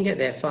you're looking at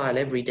their file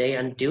every day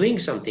and doing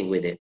something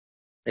with it.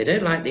 They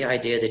don't like the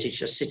idea that it's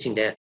just sitting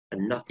there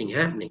and nothing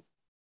happening.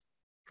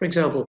 For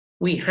example,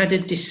 we had a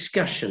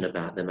discussion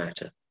about the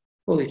matter.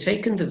 Well, we've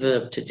taken the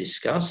verb to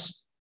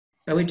discuss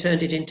and we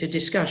turned it into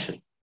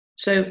discussion.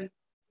 So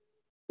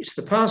it's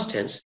the past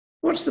tense,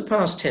 What's the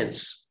past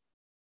tense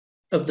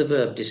of the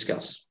verb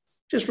discuss?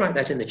 Just write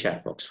that in the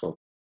chat box for me.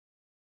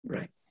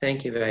 Right.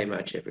 Thank you very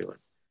much, everyone.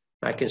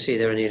 I can see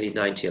there are nearly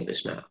 90 of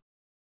us now.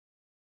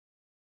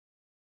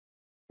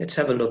 Let's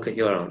have a look at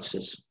your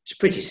answers. It's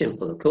pretty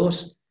simple, of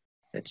course.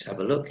 Let's have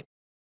a look.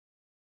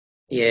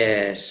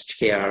 Yes,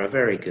 Chiara,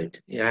 very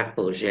good.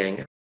 Apple,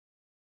 Zheng.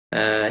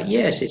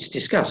 Yes, it's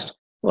discussed.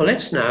 Well,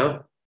 let's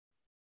now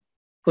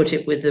put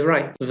it with the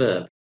right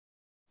verb.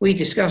 We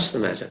discuss the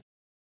matter.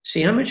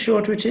 See how much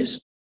shorter it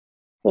is?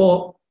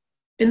 Or,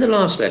 in the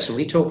last lesson,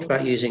 we talked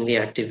about using the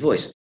active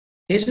voice.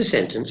 Here's a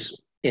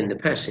sentence in the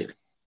passive.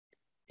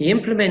 The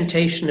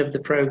implementation of the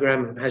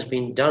program has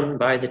been done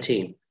by the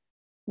team.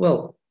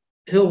 Well,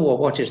 who or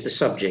what is the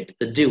subject,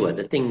 the doer,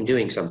 the thing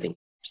doing something?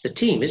 It's the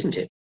team, isn't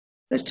it?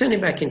 Let's turn it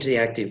back into the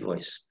active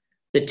voice.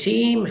 The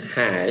team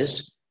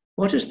has,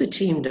 what has the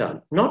team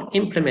done? Not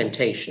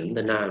implementation,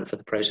 the noun for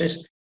the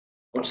process.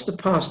 What's the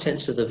past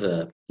tense of the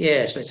verb?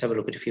 Yes, let's have a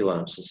look at a few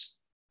answers.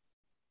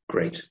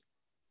 Great.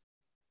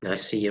 I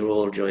see you're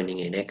all joining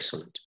in.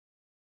 Excellent.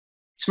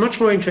 It's much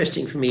more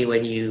interesting for me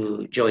when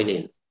you join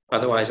in.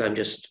 Otherwise, I'm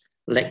just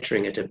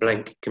lecturing at a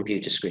blank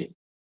computer screen.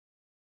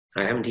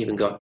 I haven't even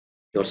got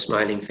your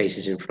smiling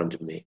faces in front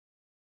of me.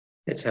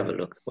 Let's have a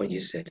look at what you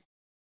said.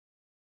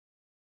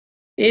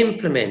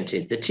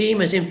 Implemented. The team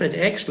has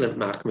implemented. Excellent,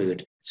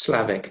 Mahmoud.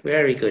 Slavik.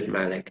 Very good,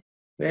 Malek.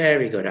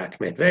 Very good,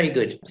 Ahmed. Very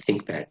good,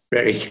 ThinkPad.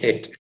 Very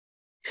good.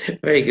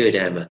 Very good,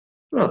 Emma.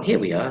 Well, here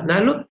we are.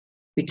 Now look,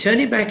 we turn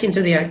it back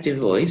into the active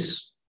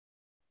voice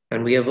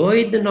and we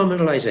avoid the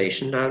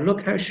nominalization. Now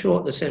look how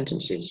short the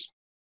sentence is.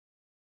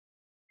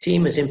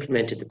 Team has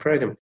implemented the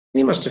program.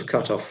 We must have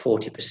cut off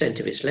 40%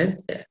 of its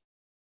length there.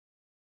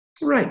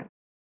 Right.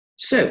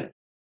 So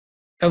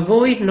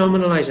avoid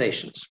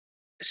nominalizations,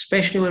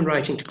 especially when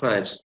writing to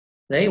clients.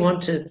 They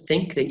want to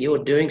think that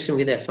you're doing something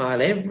with their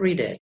file every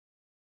day.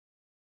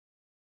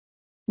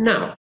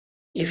 Now,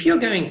 if you're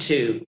going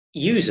to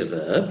use a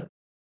verb,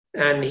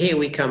 and here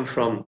we come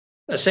from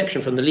a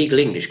section from the Legal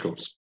English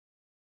course,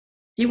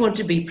 you want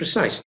to be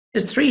precise.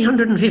 There's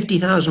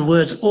 350,000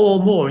 words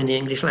or more in the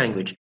English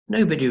language.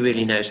 Nobody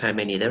really knows how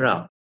many there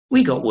are.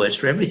 We got words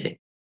for everything.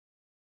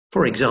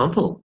 For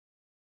example,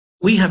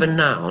 we have a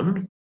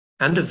noun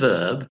and a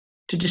verb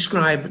to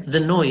describe the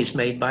noise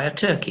made by a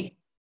turkey.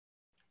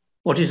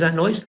 What is that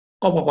noise?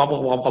 Gobble,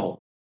 gobble, gobble,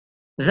 gobble.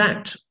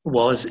 That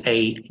was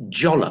a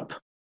jollop.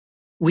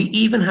 We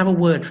even have a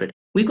word for it.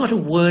 We've got a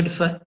word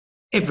for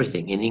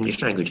everything in the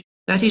English language.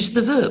 That is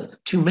the verb,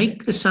 to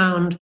make the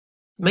sound,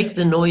 make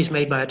the noise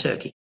made by a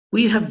turkey.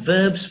 We have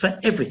verbs for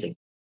everything.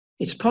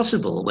 It's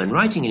possible when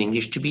writing in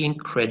English to be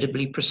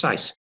incredibly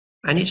precise.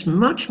 And it's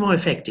much more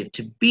effective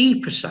to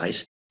be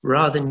precise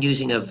rather than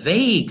using a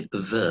vague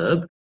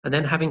verb and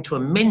then having to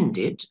amend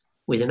it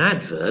with an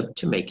adverb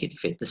to make it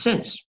fit the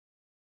sense.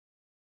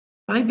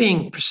 By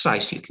being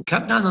precise, you can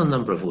cut down on the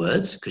number of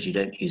words because you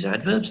don't use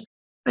adverbs,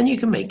 and you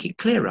can make it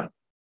clearer.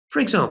 For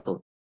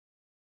example,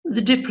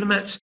 the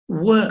diplomats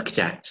worked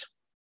at.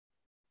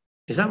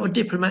 Is that what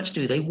diplomats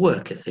do? They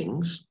work at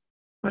things?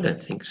 I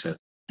don't think so.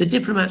 The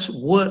diplomats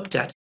worked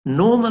at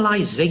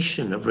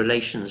normalization of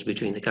relations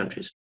between the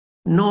countries.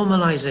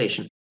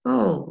 Normalization.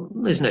 Oh,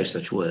 there's no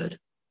such word.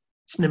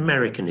 It's an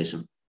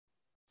Americanism.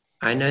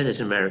 I know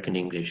there's American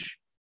English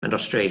and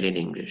Australian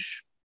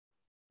English.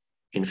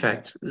 In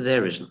fact,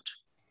 there isn't.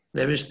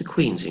 There is the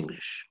Queen's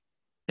English,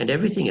 and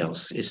everything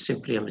else is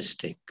simply a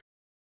mistake.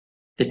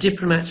 The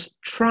diplomats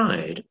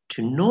tried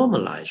to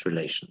normalize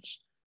relations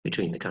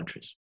between the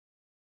countries.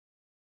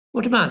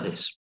 What about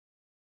this?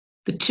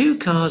 The two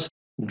cars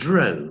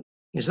drove.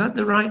 Is that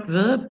the right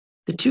verb?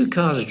 The two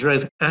cars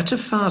drove at a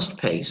fast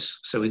pace,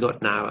 so we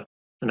got now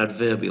an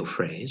adverbial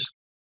phrase,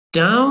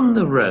 down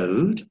the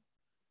road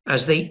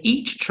as they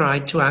each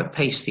tried to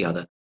outpace the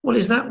other. Well,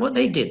 is that what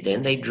they did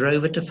then? They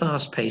drove at a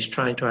fast pace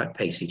trying to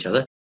outpace each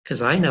other?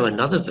 Because I know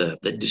another verb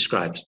that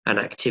describes an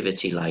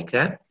activity like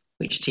that,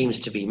 which seems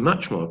to be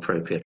much more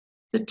appropriate.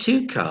 The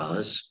two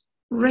cars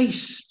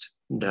raced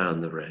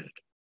down the road.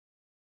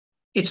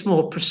 It's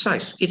more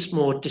precise, it's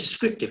more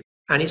descriptive,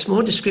 and it's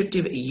more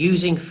descriptive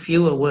using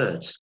fewer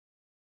words.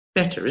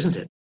 Better, isn't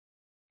it?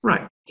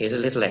 Right, here's a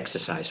little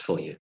exercise for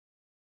you.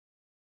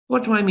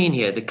 What do I mean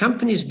here? The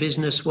company's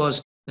business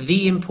was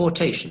the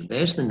importation.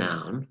 There's the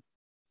noun.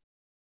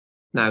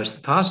 Now it's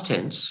the past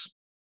tense.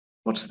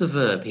 What's the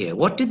verb here?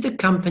 What did the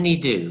company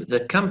do?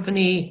 The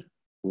company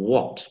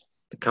what?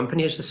 The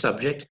company is the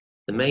subject.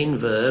 The main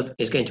verb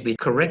is going to be the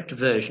correct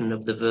version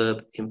of the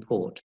verb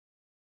import.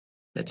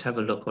 Let's have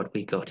a look what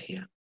we got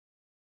here.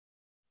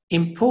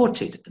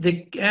 Imported.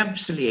 The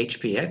absolutely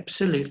HP,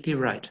 absolutely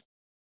right.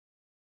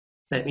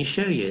 Let me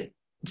show you.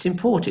 It's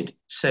imported.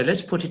 So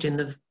let's put it in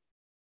the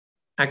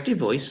active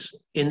voice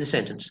in the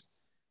sentence.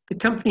 The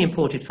company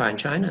imported fine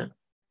china.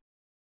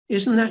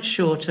 Isn't that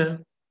shorter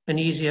and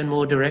easier and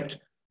more direct?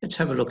 Let's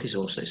have a look who's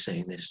also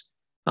saying this.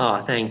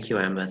 Ah, thank you,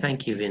 Emma.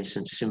 Thank you,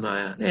 Vincent,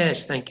 Sumaya.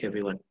 Yes, thank you,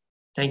 everyone.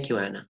 Thank you,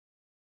 Anna.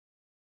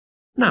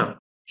 Now,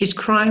 his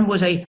crime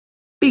was a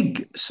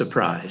big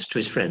surprise to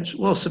his friends.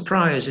 Well,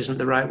 surprise isn't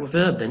the right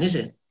verb then, is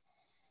it?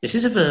 This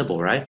is a verb,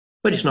 all right,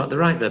 but it's not the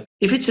right verb.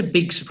 If it's a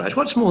big surprise,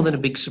 what's more than a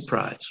big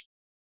surprise?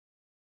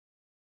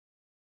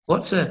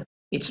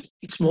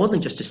 It's more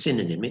than just a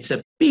synonym. It's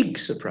a big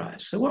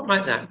surprise. So what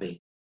might that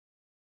be?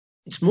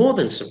 It's more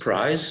than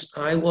surprise.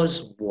 I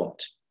was what?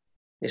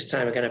 This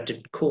time I'm going to have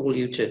to call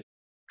you to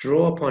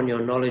draw upon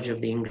your knowledge of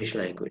the English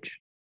language.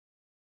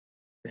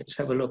 Let's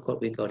have a look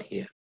what we've got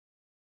here.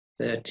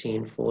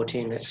 13,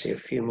 14. Let's see a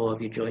few more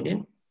of you join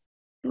in.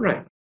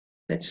 Right.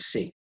 Let's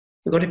see.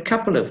 We've got a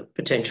couple of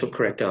potential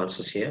correct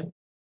answers here.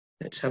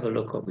 Let's have a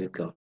look what we've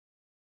got.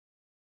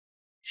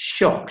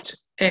 Shocked.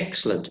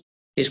 Excellent.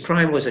 His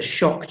crime was a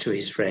shock to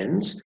his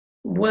friends.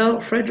 Well,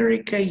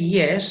 Frederica,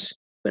 yes,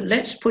 but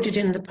let's put it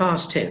in the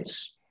past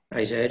tense.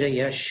 Isoda,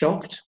 yes,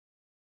 shocked.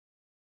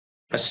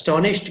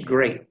 Astonished,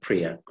 great,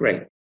 Priya,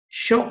 great.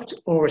 Shocked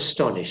or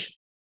astonished?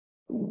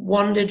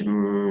 Wondered,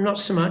 not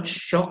so much.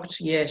 Shocked,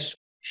 yes,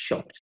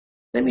 shocked.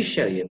 Let me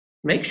show you.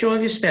 Make sure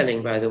of your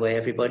spelling, by the way,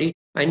 everybody.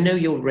 I know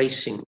you're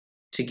racing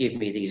to give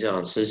me these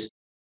answers.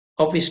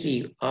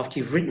 Obviously, after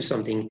you've written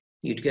something,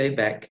 you'd go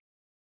back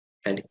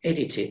and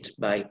edit it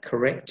by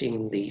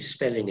correcting the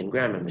spelling and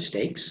grammar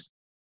mistakes.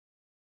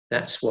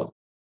 That's what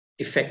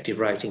effective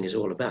writing is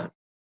all about.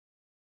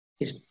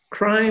 His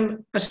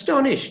crime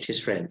astonished his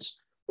friends,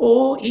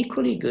 or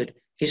equally good,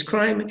 his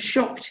crime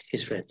shocked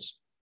his friends.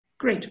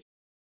 Great.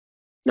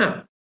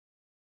 Now,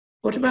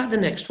 what about the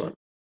next one?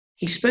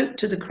 He spoke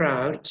to the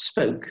crowd,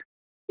 spoke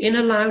in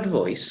a loud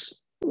voice.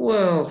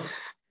 Well,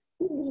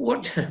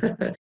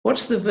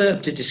 what's the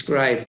verb to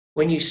describe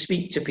when you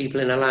speak to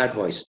people in a loud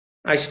voice?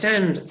 I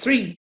stand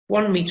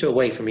 1 meter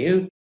away from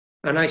you,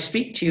 and I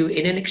speak to you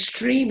in an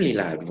extremely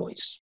loud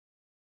voice.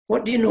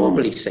 What do you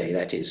normally say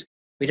that is?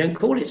 We don't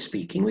call it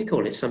speaking, we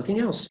call it something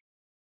else.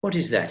 What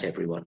is that,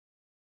 everyone?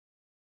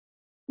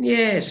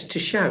 Yes, to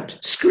shout.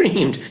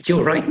 Screamed.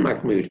 You're right,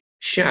 Mahmoud.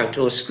 Shout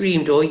or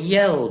screamed or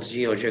yelled,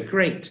 Georgia.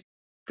 Great.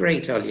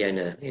 Great,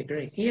 Alyena. Yeah,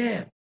 great.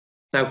 Yeah.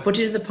 Now put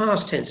it in the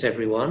past tense,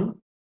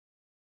 everyone.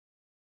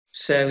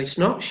 So it's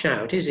not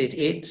shout, is it?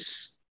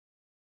 It's...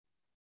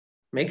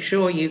 Make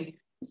sure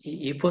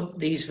you put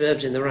these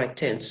verbs in the right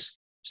tense.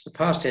 It's the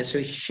past tense, so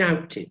he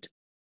shouted.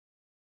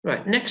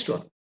 Right, next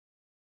one.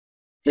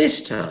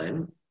 This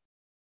time,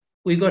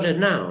 we've got a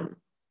noun.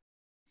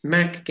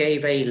 Mac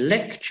gave a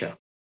lecture.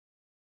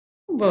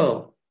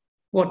 Well,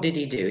 what did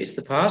he do? It's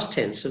the past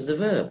tense of the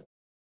verb.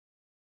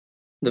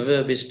 The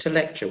verb is to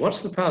lecture.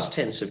 What's the past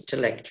tense of to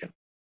lecture?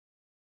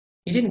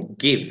 He didn't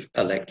give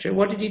a lecture.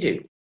 What did he do?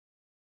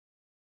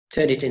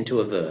 Turn it into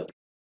a verb.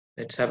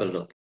 Let's have a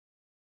look.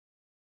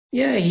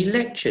 Yeah, he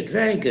lectured.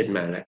 Very good,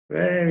 Malak.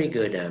 Very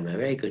good, Amma.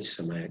 Very good,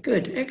 Samaya.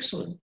 Good.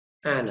 Excellent.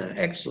 Anna.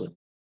 Excellent.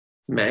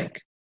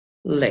 Mac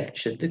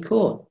lectured the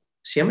court.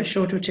 See how much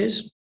shorter it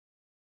is?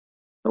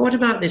 And what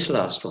about this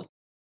last one?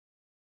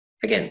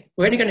 Again,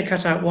 we're only going to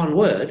cut out one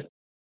word,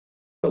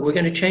 but we're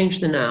going to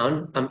change the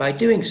noun, and by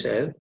doing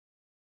so,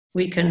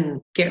 we can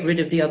get rid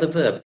of the other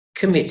verb.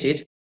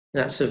 Committed,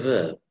 that's a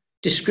verb.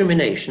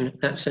 Discrimination,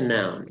 that's a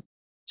noun.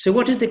 So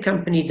what had the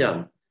company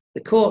done?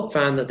 The court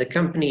found that the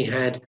company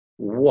had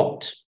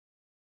what?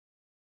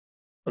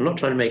 I'm not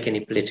trying to make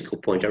any political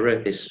point. I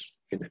wrote this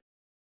a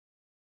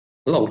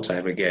long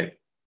time ago.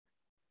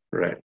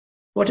 Right.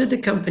 What had the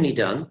company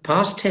done?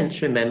 Past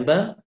tense,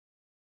 remember?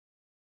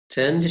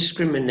 Turn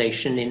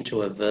discrimination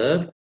into a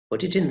verb.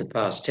 Put it in the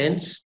past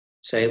tense.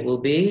 So it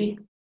will be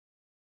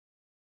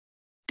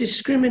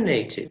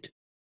discriminated.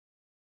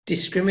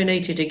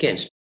 Discriminated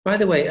against. By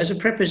the way, as a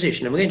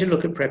preposition, and we're going to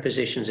look at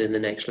prepositions in the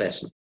next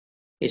lesson,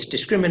 it's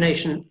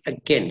discrimination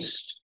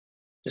against.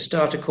 To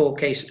start a court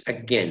case,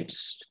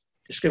 against.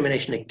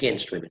 Discrimination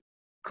against women.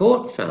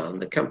 Court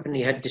found the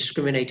company had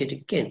discriminated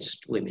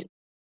against women.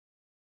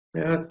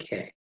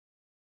 Okay.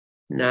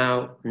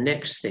 Now,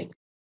 next thing.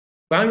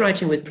 By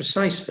writing with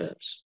precise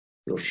verbs,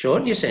 you'll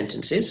shorten your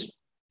sentences,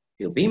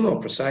 you'll be more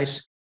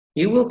precise,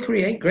 you will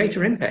create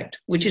greater impact,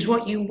 which is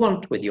what you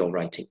want with your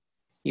writing.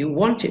 You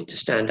want it to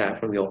stand out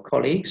from your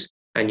colleagues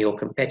and your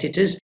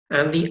competitors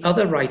and the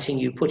other writing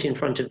you put in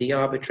front of the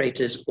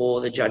arbitrators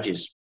or the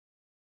judges.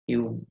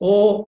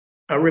 Or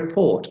a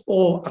report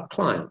or a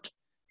client.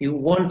 You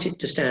want it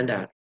to stand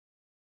out.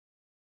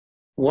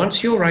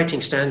 Once your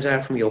writing stands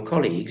out from your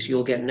colleagues,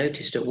 you'll get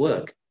noticed at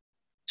work.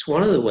 It's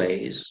one of the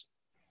ways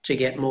to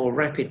get more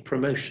rapid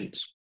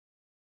promotions.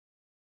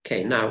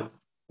 Okay, now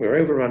we're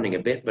overrunning a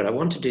bit, but I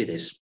want to do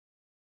this.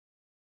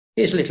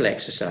 Here's a little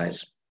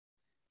exercise.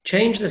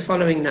 Change the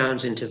following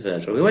nouns into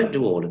verbs. Well, we won't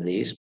do all of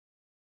these.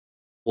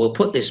 We'll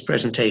put this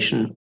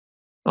presentation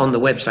on the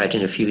website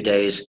in a few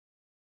days.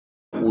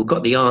 We've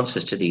got the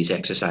answers to these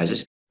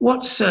exercises.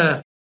 What's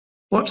the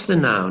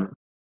noun?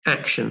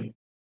 Action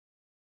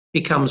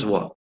becomes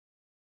what?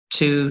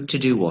 To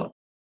do what?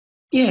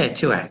 Yeah,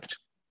 to act.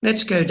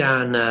 Let's go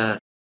down.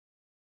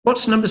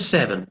 What's number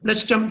 7?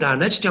 Let's jump down.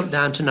 Let's jump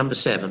down to number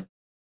 7.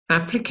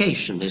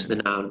 Application is the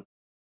noun.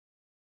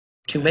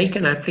 To make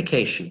an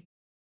application.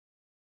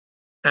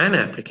 An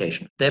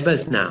application. They're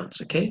both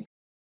nouns, okay?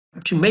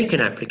 To make an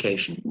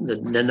application,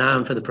 the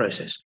noun for the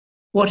process.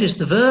 What is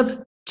the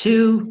verb?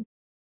 To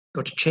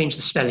Got to change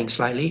the spelling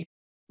slightly.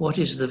 What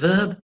is the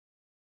verb?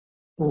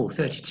 Oh,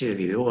 32 of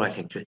you. All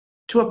right,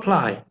 to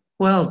apply.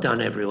 Well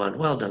done, everyone.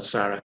 Well done,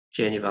 Sarah,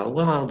 Jenival.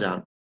 Well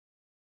done.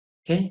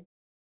 Okay.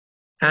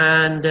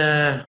 And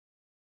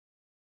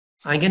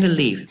I'm going to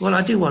leave. Well,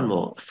 I'll do one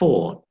more.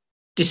 4,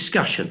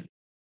 discussion.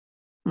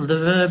 The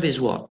verb is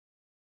what?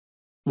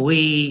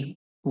 We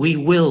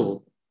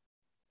will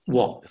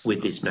what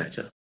with this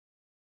matter?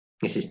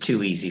 This is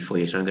too easy for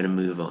you, so I'm going to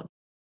move on.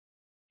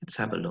 Let's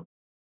have a look.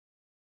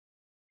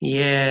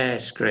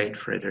 Yes, great,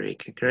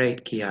 Frederica.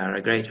 Great,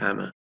 Chiara. Great,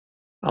 Hammer.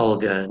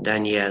 Olga,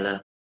 Daniela,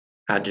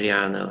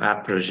 Adriano,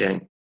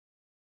 Aprogen.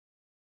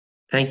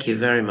 Thank you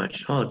very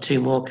much. Oh, 2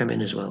 more come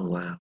in as well.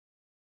 Wow.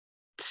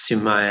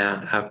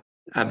 Sumaya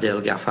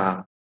Abdel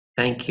Ghaffar.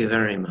 Thank you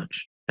very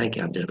much. Thank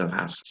you, Abdel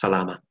Ghaffar.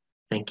 Salama.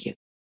 Thank you.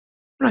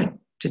 Right,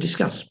 to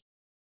discuss.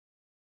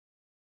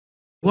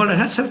 Well,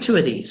 let's have 2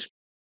 of these.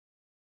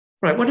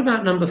 Right, what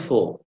about number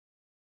 4?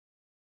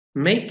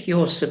 Make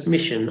your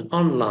submission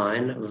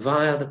online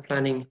via the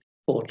planning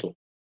portal.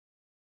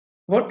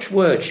 What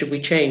word should we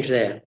change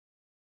there?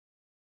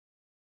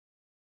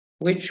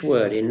 Which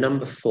word in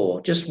number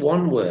 4? Just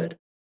one word.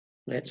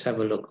 Let's have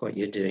a look what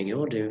you're doing.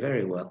 You're doing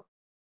very well.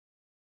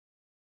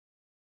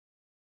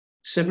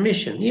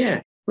 Submission,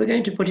 yeah. We're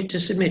going to put it to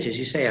submit, as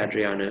you say,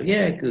 Adriano.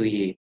 Yeah,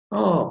 Guyi.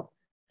 Oh,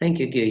 thank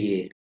you,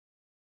 Guyi.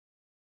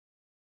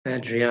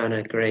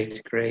 Adriana,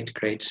 great, great,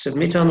 great.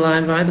 Submit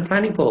online via the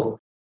planning portal.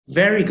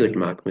 Very good,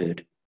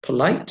 Mahmoud.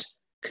 Polite,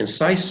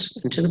 concise,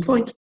 and to the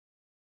point.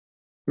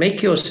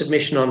 Make your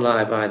submission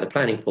online via the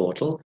planning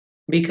portal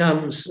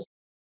becomes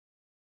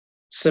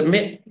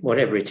submit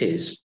whatever it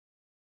is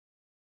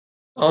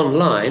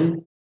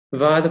online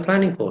via the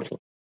planning portal.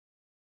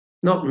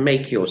 Not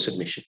make your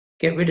submission.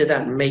 Get rid of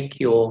that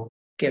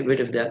get rid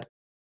of that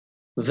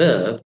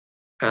verb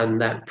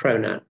and that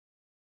pronoun.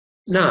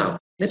 Now,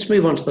 let's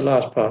move on to the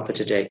last part for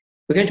today.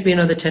 We're going to be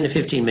another 10 or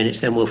 15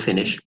 minutes, then we'll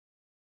finish.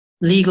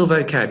 Legal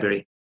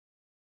vocabulary.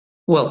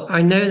 Well,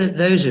 I know that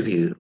those of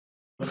you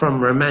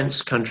from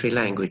Romance country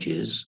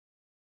languages,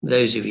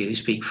 those of you who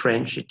speak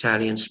French,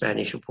 Italian,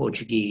 Spanish, or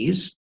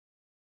Portuguese,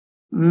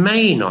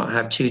 may not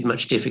have too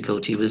much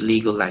difficulty with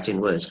legal Latin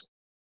words.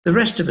 The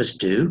rest of us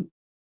do.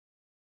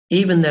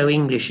 Even though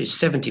English is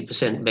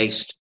 70%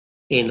 based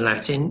in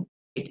Latin,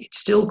 it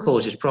still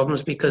causes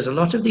problems because a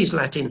lot of these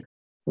Latin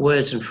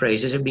words and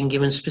phrases have been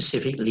given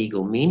specific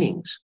legal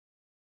meanings.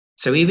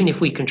 So even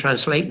if we can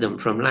translate them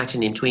from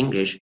Latin into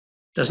English, it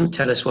doesn't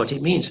tell us what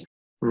it means.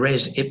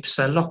 Res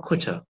ipsa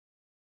loquitur.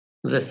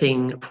 The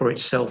thing for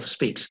itself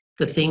speaks.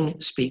 The thing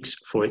speaks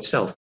for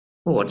itself.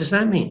 Well, what does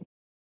that mean?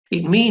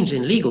 It means,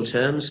 in legal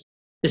terms,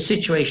 the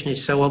situation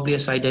is so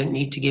obvious I don't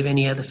need to give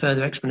any other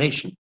further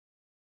explanation.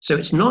 So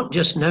it's not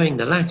just knowing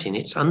the Latin,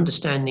 it's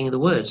understanding the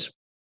words.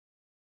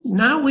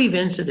 Now we've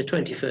entered the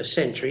 21st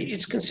century,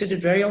 it's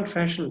considered very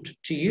old-fashioned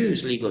to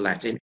use legal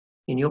Latin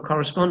in your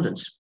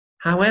correspondence.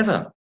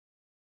 However,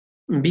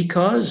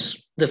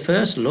 because the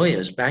first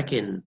lawyers back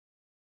in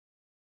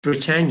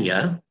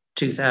Britannia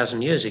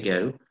 2,000 years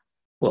ago,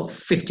 well,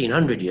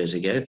 1,500 years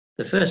ago,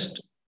 the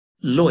first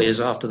lawyers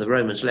after the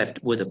Romans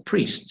left were the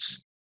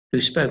priests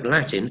who spoke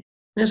Latin.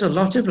 There's a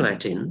lot of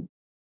Latin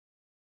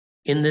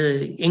in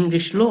the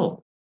English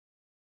law.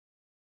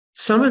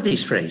 Some of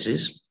these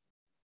phrases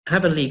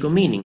have a legal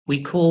meaning.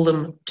 We call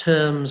them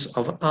terms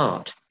of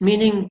art,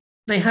 meaning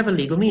they have a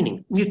legal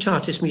meaning.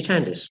 Mutatis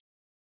mutandis.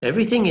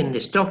 Everything in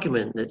this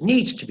document that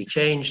needs to be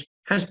changed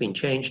has been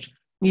changed.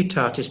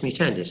 Mutatis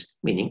mutandis,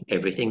 meaning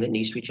everything that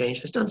needs to be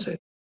changed has done so.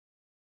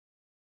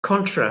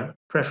 Contra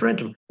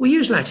preferentum. We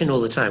use Latin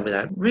all the time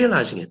without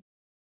realizing it.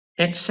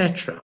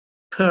 Etc.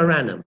 Per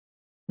annum.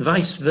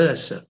 Vice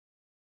versa.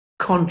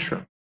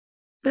 Contra.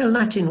 They're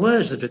Latin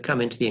words that have come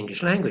into the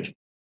English language.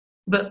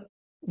 But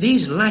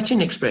these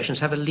Latin expressions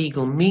have a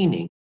legal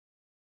meaning.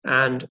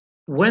 And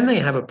when they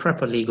have a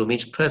proper legal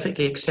meaning, it's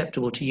perfectly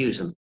acceptable to use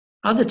them.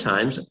 Other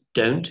times,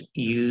 don't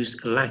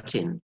use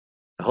Latin.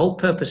 The whole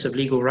purpose of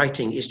legal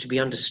writing is to be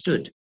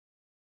understood.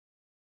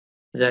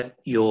 That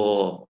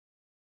your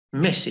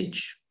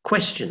message,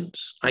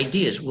 questions,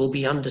 ideas will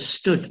be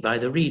understood by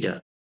the reader.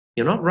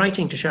 You're not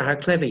writing to show how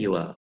clever you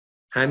are,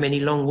 how many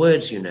long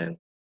words you know.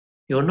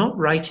 You're not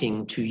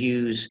writing to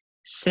use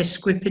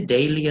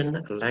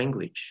sesquipedalian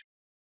language.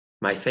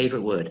 My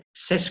favorite word,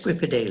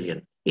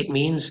 sesquipedalian. It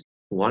means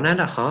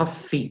 1.5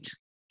 feet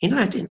in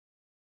Latin.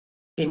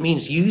 It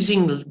means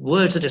using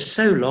words that are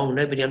so long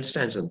nobody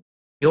understands them.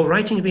 You're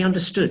writing to be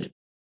understood.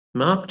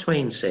 Mark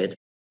Twain said,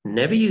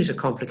 never use a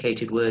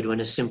complicated word when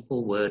a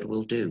simple word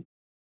will do.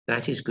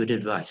 That is good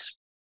advice.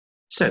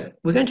 So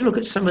we're going to look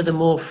at some of the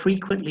more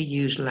frequently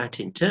used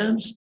Latin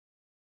terms,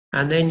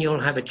 and then you'll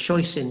have a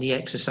choice in the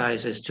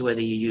exercise as to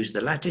whether you use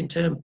the Latin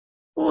term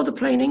or the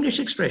plain English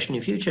expression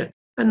in future.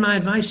 And my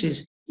advice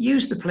is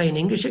use the plain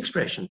English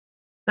expression.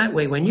 That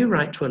way, when you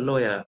write to a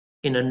lawyer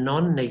in a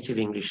non-native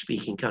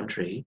English-speaking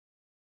country,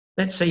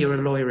 let's say you're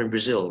a lawyer in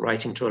Brazil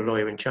writing to a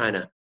lawyer in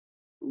China,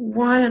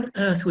 why on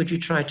earth would you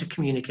try to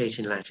communicate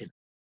in Latin?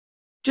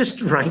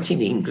 Just write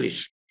in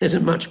English. There's a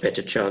much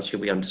better chance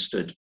you'll be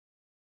understood.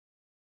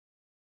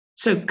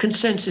 So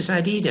consensus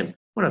ad idem.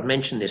 Well, I've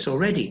mentioned this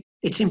already.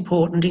 It's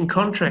important in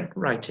contract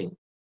writing.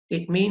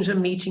 It means a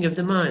meeting of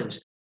the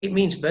minds. It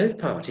means both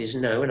parties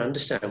know and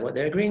understand what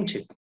they're agreeing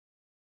to.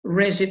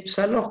 Res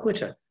ipsa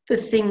loquitur. The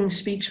thing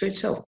speaks for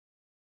itself.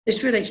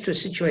 This relates to a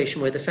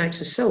situation where the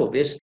facts are so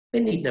obvious they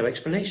need no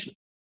explanation.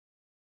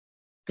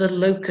 The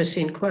locus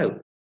in quo.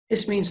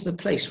 This means the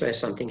place where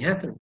something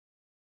happened.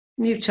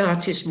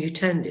 Mutatis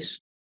mutandis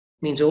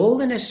means all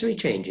the necessary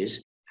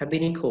changes have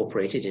been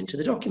incorporated into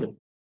the document.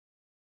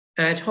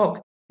 Ad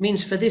hoc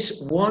means for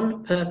this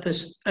one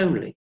purpose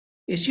only.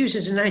 It's used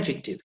as an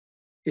adjective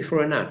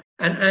before a noun.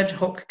 An ad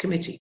hoc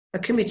committee, a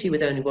committee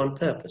with only one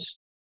purpose.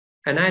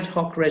 An ad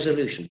hoc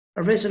resolution,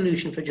 a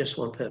resolution for just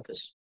one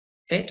purpose.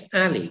 Et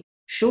ali,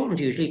 shortened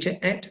usually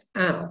to et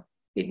al.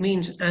 It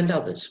means and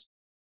others.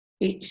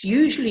 It's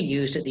usually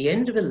used at the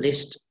end of a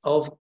list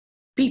of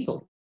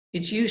people.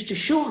 It's used to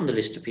shorten the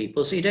list of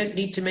people so you don't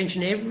need to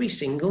mention every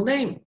single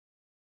name.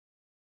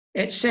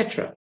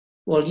 Etc.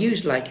 While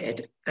used like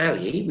et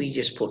ali, we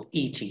just put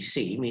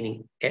etc,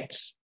 meaning et.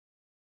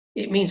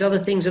 It means other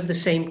things of the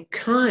same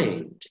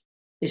kind.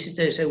 This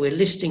is so we're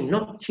listing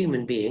not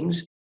human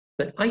beings,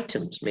 but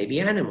items, maybe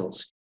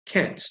animals,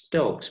 cats,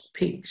 dogs,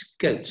 pigs,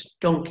 goats,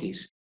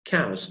 donkeys,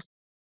 cows,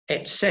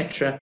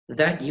 etc.,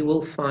 that you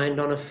will find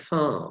on a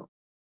farm.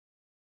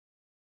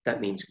 That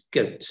means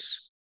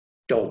goats,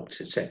 dogs,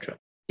 etc.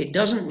 It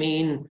doesn't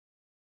mean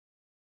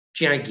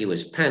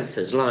jaguars,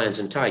 panthers, lions,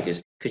 and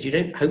tigers, because you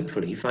don't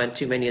hopefully find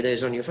too many of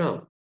those on your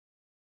farm.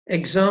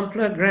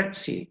 Exemplar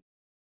gratiae.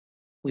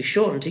 We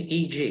shorten to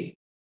EG.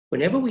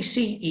 Whenever we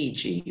see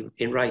EG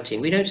in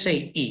writing, we don't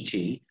say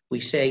EG, we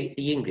say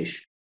the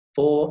English.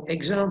 For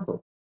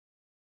example,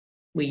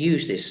 we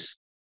use this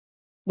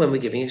when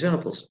we're giving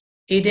examples.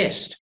 Id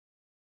est.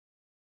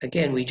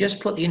 Again, we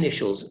just put the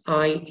initials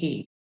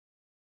IE.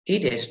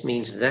 Id est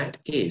means that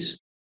is.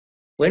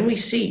 When we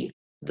see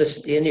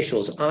the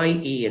initials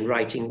IE in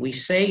writing, we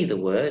say the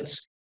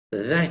words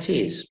that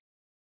is.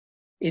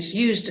 It's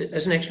used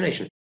as an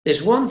explanation.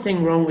 There's one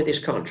thing wrong with this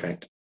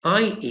contract,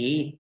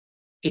 i.e.,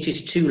 it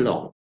is too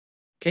long.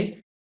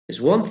 Okay?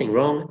 There's one thing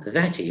wrong,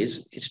 that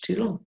is, it's too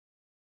long.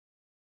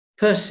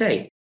 Per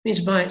se means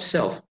by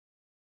itself.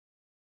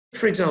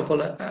 For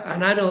example,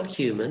 an adult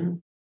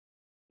human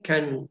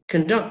can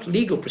conduct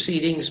legal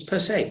proceedings per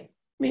se,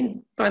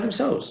 by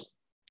themselves.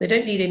 They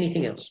don't need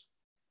anything else.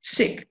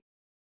 Sic.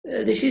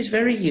 This is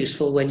very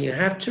useful when you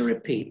have to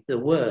repeat the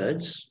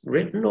words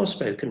written or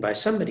spoken by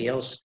somebody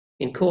else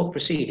in court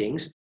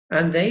proceedings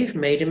and they've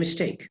made a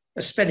mistake,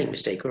 a spelling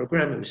mistake or a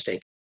grammar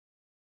mistake.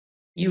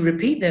 You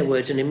repeat their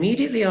words and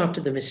immediately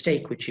after the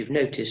mistake which you've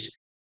noticed,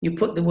 you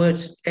put the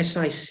words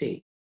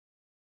SIC,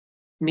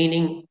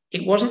 meaning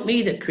it wasn't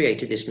me that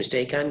created this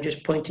mistake, I'm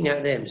just pointing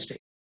out their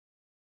mistake.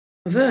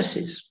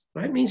 Versus,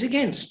 right, means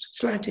against,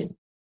 it's Latin.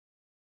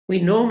 We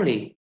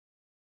normally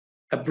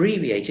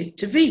abbreviate it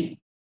to V.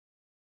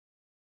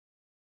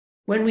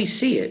 When we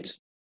see it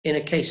in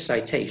a case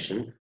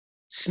citation,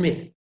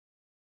 Smith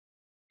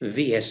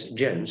vs.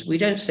 Jones, we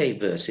don't say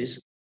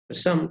versus. For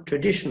some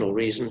traditional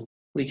reason,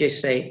 we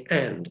just say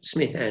and,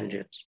 Smith and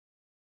Jones.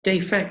 De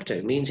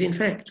facto means in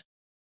fact.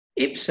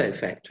 Ipso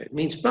facto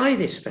means by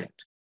this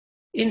fact.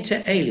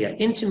 Inter alia,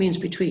 inter means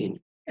between.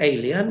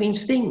 Alia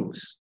means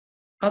things,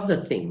 other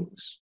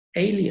things,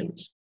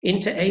 aliens.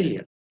 Inter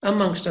alia,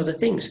 amongst other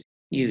things.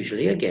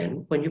 Usually,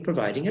 again, when you're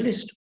providing a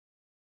list.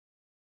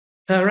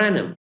 Per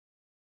annum.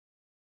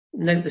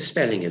 Note the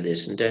spelling of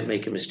this and don't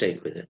make a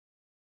mistake with it.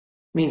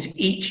 Means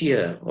each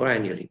year or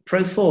annually.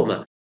 Pro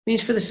forma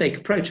means for the sake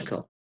of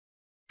protocol.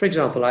 For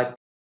example, I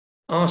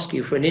ask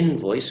you for an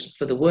invoice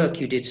for the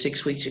work you did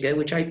 6 weeks ago,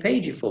 which I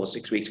paid you for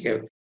 6 weeks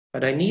ago,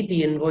 but I need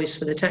the invoice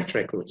for the tax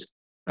records.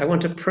 I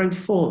want a pro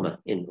forma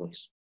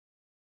invoice.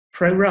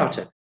 Pro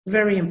rata,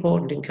 very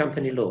important in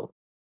company law.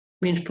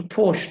 Means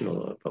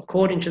proportional,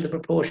 according to the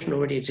proportion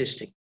already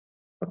existing.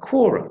 A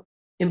quorum,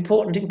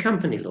 important in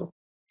company law.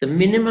 The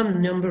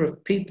minimum number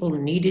of people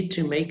needed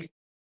to make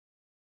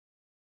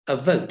a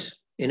vote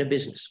in a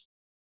business.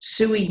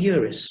 Sui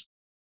juris,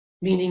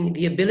 meaning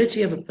the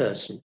ability of a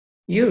person.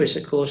 Juris,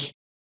 of course,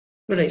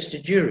 relates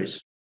to juries.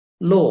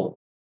 Law,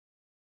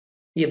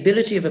 the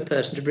ability of a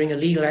person to bring a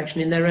legal action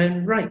in their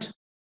own right.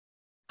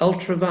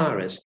 Ultra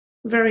vires,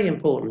 very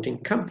important in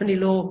company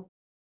law,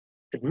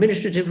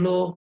 administrative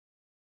law,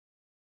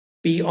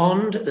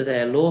 beyond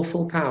their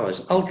lawful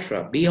powers.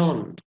 Ultra,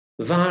 beyond.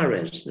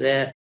 Vires,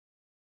 their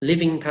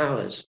living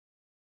powers,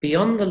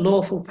 beyond the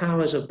lawful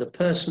powers of the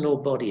person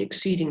or body,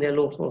 exceeding their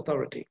lawful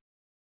authority.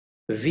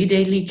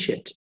 Vide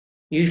licet,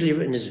 usually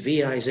written as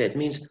VIZ,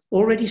 means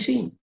already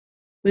seen.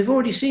 We've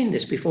already seen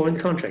this before in the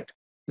contract.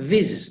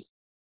 Vis,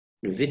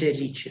 vide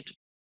licet.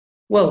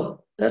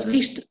 Well, at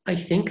least I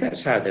think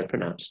that's how they're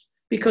pronounced,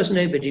 because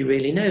nobody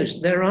really knows.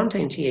 There aren't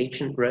any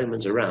ancient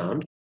Romans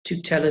around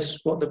to tell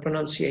us what the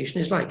pronunciation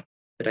is like,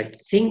 but I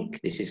think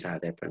this is how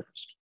they're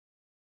pronounced.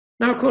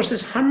 Now, of course,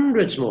 there's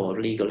hundreds more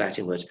of legal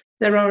Latin words.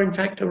 There are, in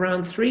fact,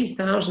 around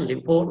 3,000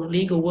 important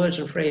legal words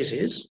and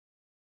phrases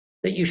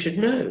that you should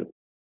know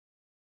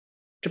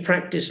to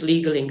practice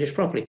legal English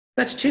properly.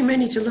 That's too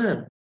many to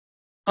learn,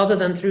 other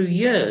than through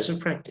years of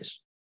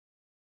practice.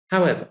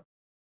 However,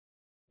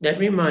 let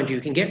me remind you,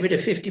 you can get rid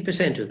of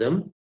 50% of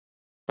them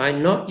by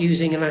not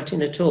using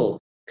Latin at all,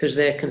 because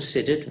they're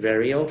considered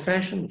very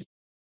old-fashioned.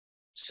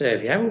 So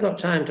if you haven't got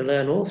time to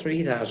learn all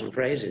 3,000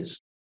 phrases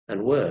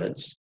and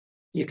words,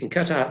 you can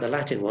cut out the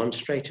Latin ones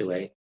straight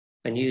away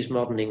and use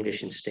modern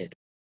English instead.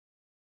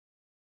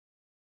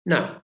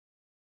 Now,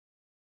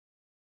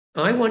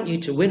 I want you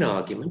to win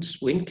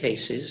arguments, win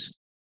cases,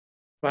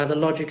 by the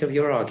logic of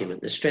your argument,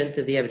 the strength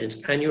of the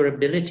evidence, and your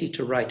ability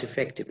to write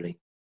effectively.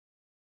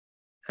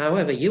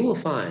 However, you will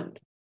find,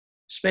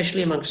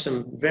 especially amongst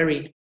some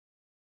very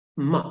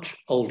much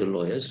older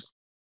lawyers,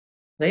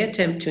 they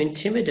attempt to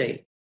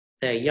intimidate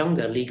their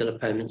younger legal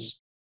opponents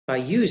by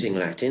using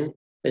Latin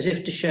as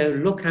if to show,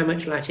 look how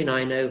much Latin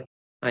I know,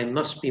 I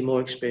must be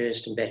more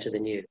experienced and better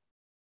than you.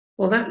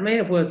 Well, that may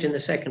have worked in the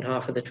second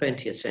half of the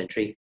 20th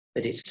century,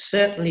 but it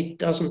certainly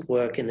doesn't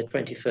work in the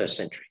 21st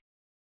century.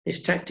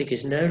 This tactic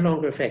is no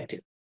longer effective.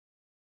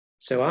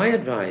 So I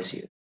advise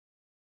you,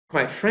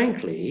 quite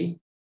frankly,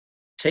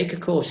 take a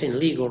course in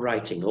legal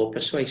writing or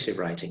persuasive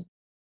writing.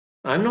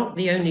 I'm not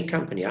the only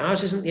company,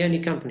 ours isn't the only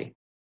company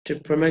to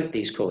promote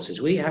these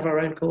courses. We have our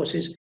own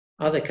courses,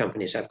 other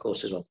companies have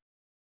courses on.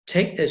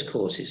 Take those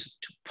courses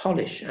to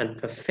polish and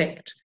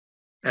perfect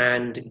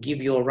and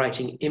give your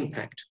writing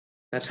impact.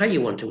 That's how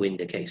you want to win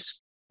the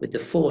case, with the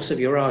force of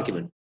your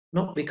argument,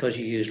 not because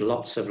you use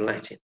lots of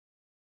Latin.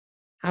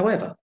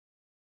 However,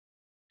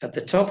 at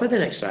the top of the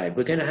next slide,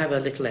 we're going to have a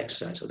little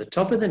exercise. At the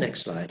top of the next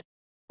slide,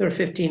 there are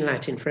 15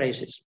 Latin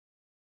phrases.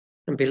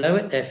 And below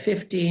it, there are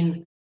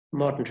 15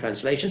 modern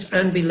translations.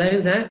 And below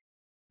that,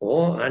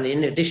 and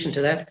in addition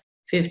to that,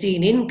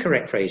 15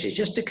 incorrect phrases,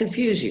 just to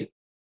confuse you.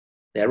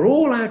 They're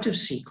all out of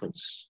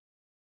sequence.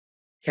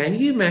 Can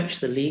you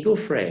match the legal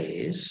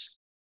phrase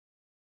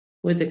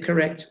with the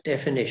correct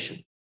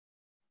definition?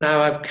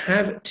 Now,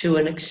 I've, to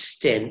an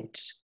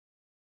extent,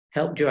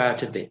 helped you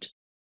out a bit.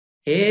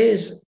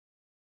 Here's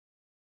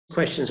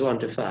questions 1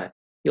 to 5.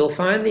 You'll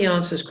find the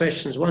answers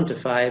questions 1 to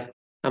 5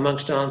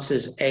 amongst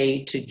answers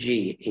A to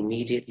G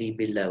immediately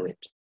below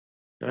it.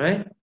 All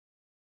right?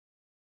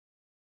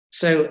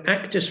 So,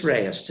 actus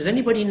reus. Does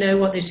anybody know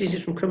what this is?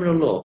 It's from criminal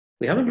law.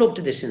 We haven't looked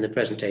at this in the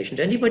presentation.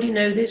 Does anybody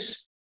know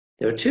this?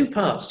 There are 2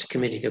 parts to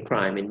committing a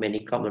crime in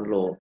many common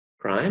law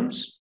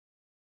crimes.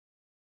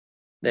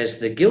 There's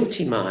the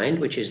guilty mind,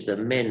 which is the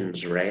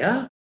mens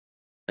rea,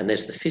 and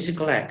there's the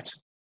physical act.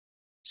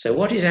 So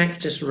what is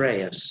actus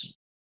reus?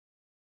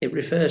 It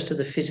refers to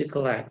the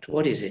physical act.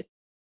 What is it?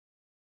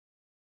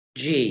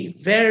 G.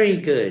 Very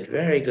good,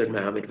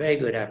 Mohammed. Very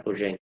good,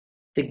 Applegate.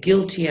 The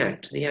guilty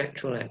act, the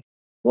actual act.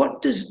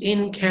 What does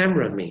in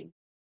camera mean?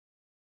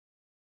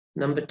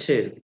 Number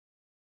 2.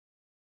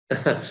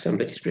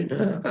 Somebody's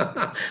written,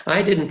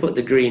 I didn't put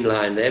the green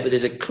line there, but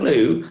there's a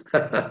clue.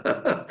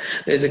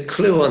 There's a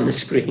clue on the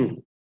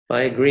screen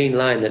by a green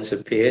line that's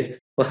appeared.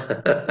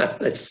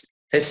 Let's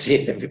see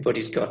if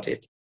everybody's got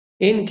it.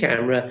 In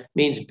camera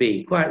means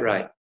B, quite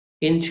right.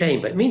 In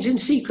chamber, it means in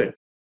secret.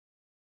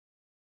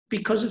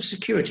 Because of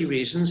security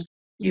reasons,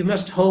 you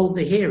must hold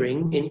the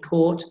hearing in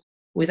court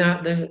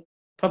without the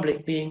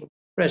public being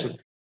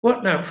present.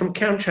 What now, from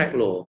contract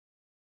law?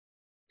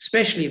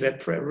 Especially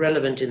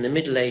relevant in the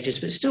Middle Ages,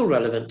 but still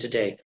relevant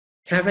today.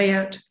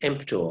 Caveat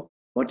emptor.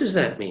 What does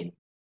that mean?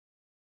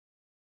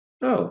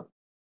 Oh,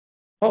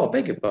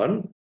 beg your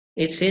pardon.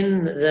 It's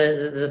in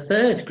the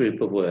third group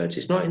of words.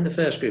 It's not in the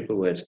first group of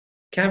words.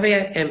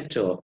 Caveat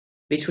emptor.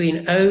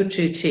 Between O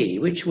to T.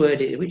 Which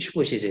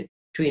is it?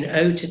 Between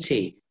O to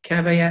T.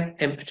 Caveat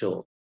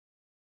emptor.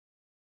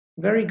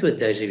 Very good,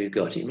 those of you who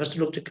got it. You must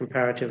have looked at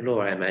comparative law,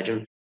 I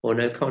imagine, or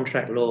know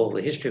contract law, or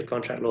the history of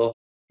contract law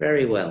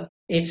very well.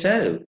 It's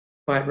O,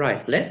 quite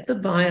right. Let the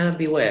buyer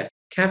beware.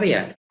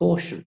 Caveat,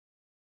 caution.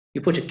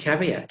 You put a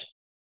caveat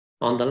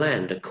on the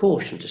land, a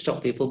caution to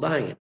stop people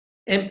buying it.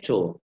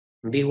 Emptor,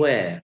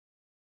 beware.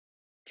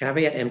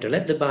 Caveat emptor,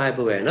 let the buyer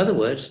beware. In other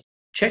words,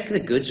 check the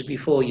goods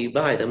before you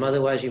buy them,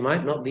 otherwise you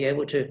might not be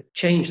able to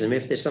change them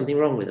if there's something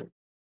wrong with them.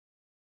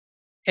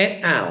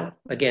 Et al.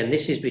 Again,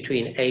 this is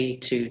between A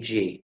to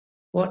G.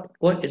 What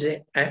does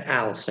it et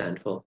al.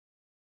 Stand for?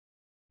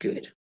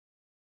 Good.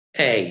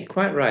 A,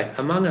 quite right,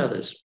 among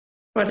others.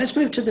 Right, let's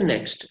move to the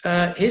next.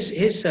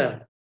 Here's how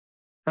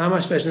am I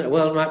supposed to know?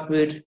 Well,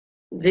 Mahmoud,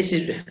 this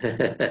is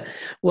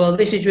well,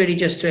 this is really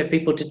just to have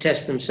people to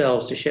test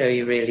themselves, to show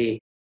you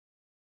really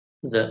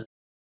that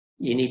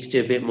you need to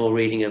do a bit more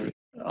reading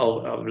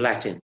of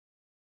Latin.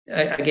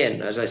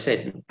 Again, as I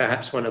said,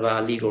 perhaps one of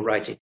our legal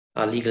writing,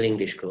 our legal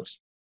English course.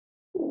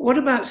 What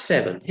about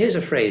 7? Here's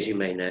a phrase you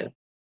may know.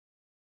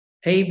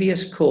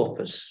 Habeas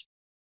corpus.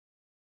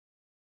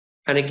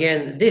 And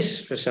again,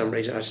 this, for some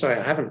reason, I'm sorry,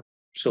 I haven't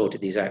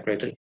sorted these out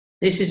correctly.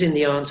 This is in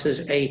the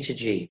answers A to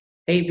G.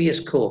 Habeas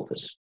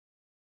corpus.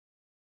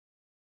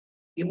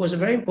 It was a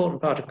very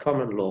important part of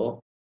common law.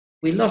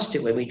 We lost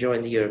it when we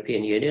joined the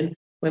European Union.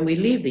 When we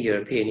leave the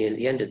European Union at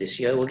the end of this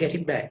year, we'll get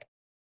it back.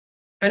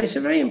 And it's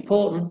a very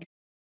important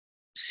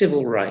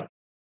civil right.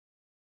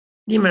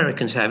 The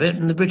Americans have it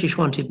and the British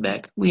want it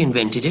back. We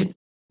invented it.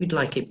 We'd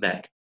like it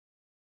back.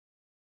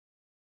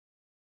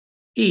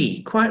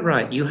 E, quite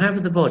right, you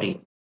have the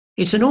body.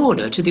 It's an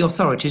order to the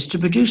authorities to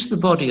produce the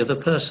body of a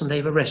person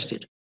they've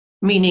arrested.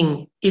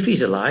 Meaning, if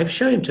he's alive,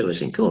 show him to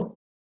us in court.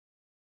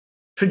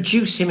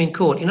 Produce him in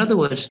court. In other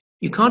words,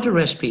 you can't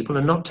arrest people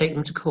and not take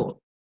them to court.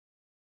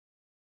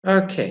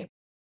 Okay.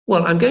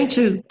 Well, I'm going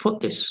to put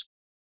this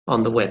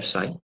on the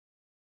website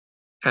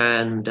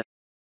and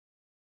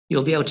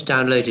you'll be able to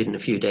download it in a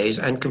few days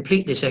and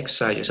complete this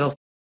exercise yourself.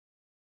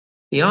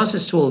 The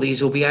answers to all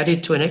these will be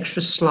added to an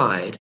extra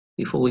slide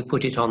before we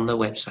put it on the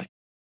website.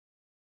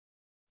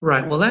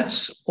 Right, well,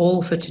 that's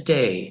all for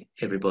today,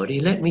 everybody.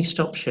 Let me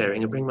stop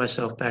sharing and bring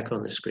myself back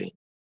on the screen.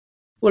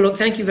 Well, look,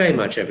 thank you very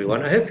much,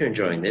 everyone. I hope you're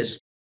enjoying this.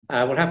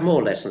 We'll have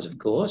more lessons, of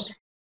course.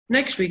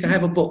 Next week, I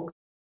have a book,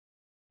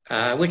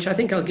 which I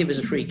think I'll give as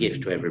a free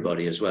gift to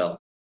everybody as well.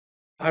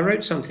 I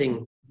wrote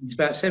something, it's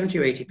about 70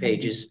 or 80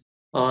 pages,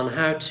 on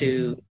how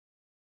to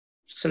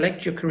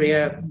select your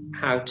career,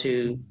 how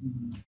to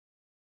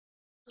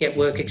get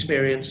work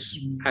experience,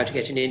 how to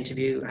get an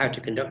interview, how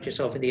to conduct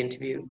yourself in the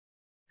interview,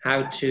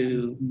 how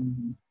to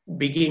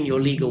begin your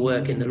legal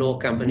work in the law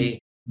company,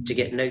 to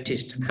get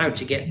noticed, how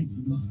to get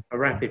a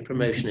rapid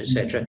promotion,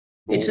 etc.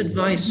 It's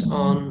advice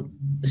on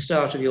the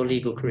start of your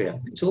legal career.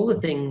 It's all the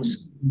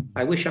things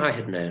I wish I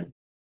had known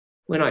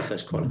when I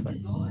first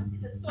qualified.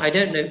 I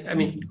don't know, I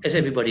mean, as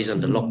everybody's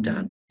under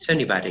lockdown, it's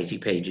only about 80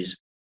 pages.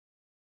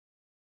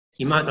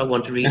 You might not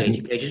want to read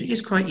 80 pages. It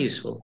is quite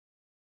useful.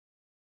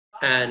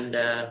 And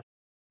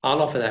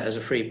I'll offer that as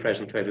a free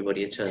present to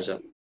everybody who turns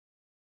up.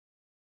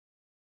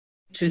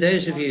 To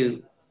those of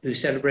you who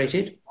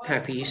celebrated,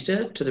 happy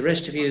Easter. To the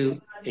rest of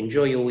you,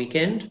 enjoy your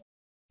weekend.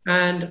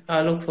 And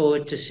I look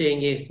forward to seeing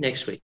you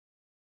next week.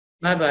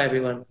 Bye-bye,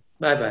 everyone.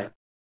 Bye-bye.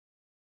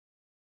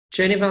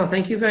 Jennifer,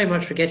 thank you very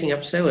much for getting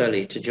up so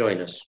early to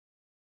join us.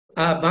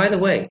 By the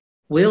way,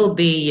 we'll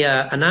be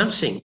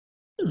announcing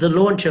the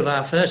launch of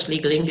our first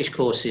legal English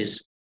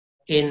courses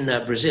in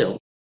Brazil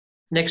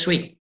next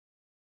week.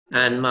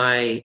 And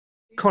my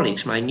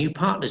colleagues, my new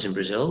partners in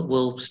Brazil,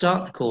 will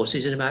start the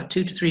courses in about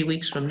 2 to 3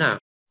 weeks from now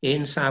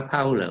in Sao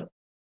Paulo,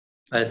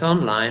 both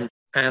online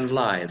and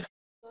live.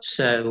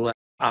 So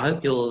I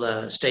hope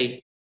you'll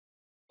stay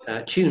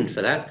tuned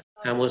for that,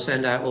 and we'll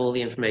send out all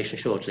the information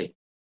shortly.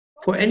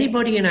 For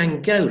anybody in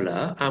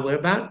Angola, we're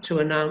about to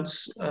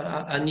announce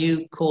a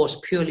new course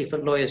purely for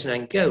lawyers in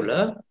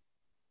Angola.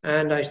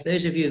 And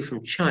those of you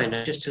from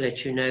China, just to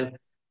let you know,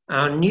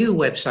 our new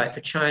website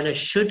for China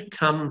should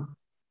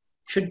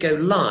go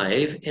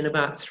live in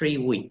about 3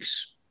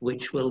 weeks,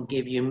 which will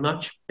give you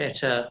much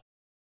better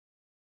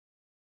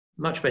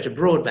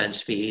broadband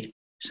speed.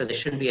 So there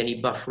shouldn't be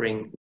any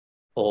buffering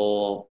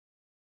or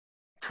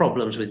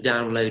problems with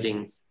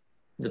downloading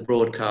the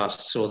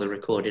broadcasts or the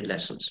recorded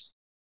lessons.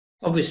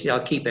 Obviously,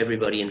 I'll keep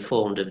everybody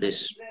informed of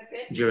this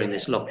during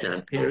this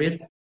lockdown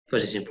period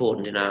because it's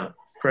important in our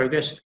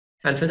progress.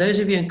 And for those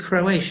of you in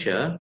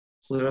Croatia,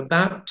 we're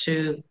about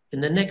to,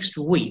 in the next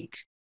week,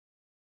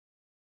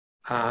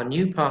 our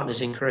new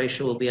partners in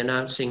Croatia will be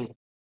announcing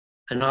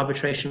an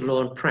arbitration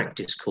law and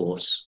practice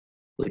course,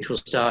 which will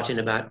start in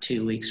about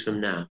 2 weeks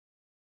from now.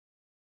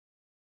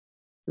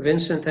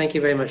 Vincent, thank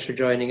you very much for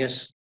joining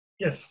us.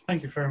 Yes,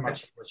 thank you very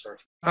much, Richard.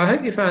 I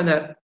hope you found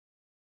that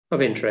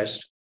of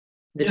interest.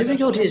 The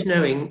difficulty is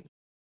knowing,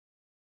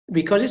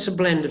 because it's a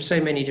blend of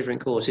so many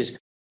different courses,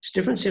 it's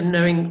difference in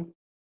knowing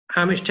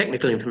how much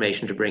technical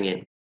information to bring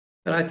in.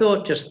 But I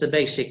thought just the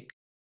basic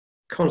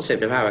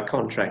concept of how a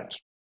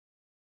contract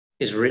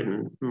is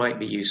written might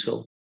be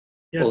useful.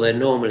 Yes. Although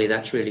normally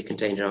that's really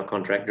contained in our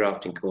contract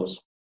drafting course.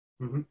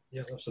 Mm-hmm.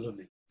 Yes,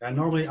 absolutely.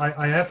 Normally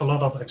I have a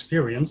lot of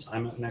experience.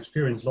 I'm an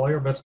experienced lawyer,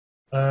 but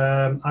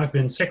I've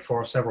been sick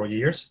for several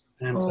years,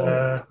 and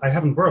I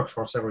haven't worked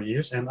for several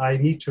years, and I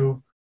need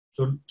to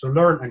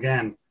learn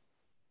again,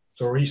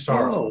 to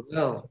restart. Oh,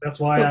 well. That's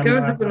why go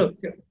and have a look.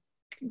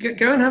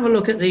 Go and have a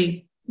look at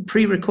the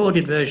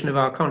pre-recorded version of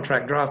our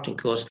contract drafting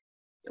course.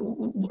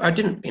 I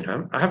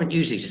haven't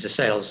used these as a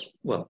sales.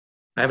 Well,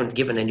 I haven't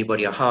given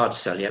anybody a hard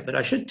sell yet, but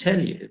I should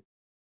tell you,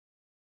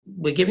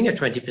 we're giving a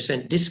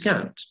 20%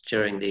 discount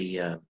during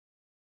the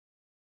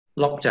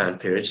lockdown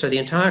period. So the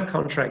entire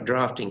contract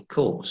drafting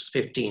course,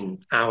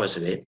 15 hours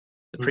of it,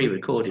 the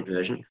pre-recorded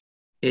version,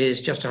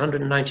 is just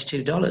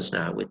 $192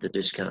 now with the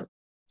discount.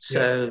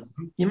 So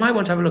you might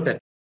want to have a look at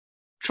it.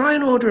 Try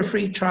and order a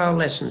free trial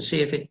lesson, see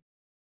if it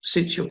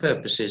suits your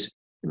purposes.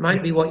 It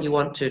might be what you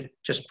want to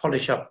just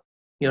polish up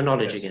your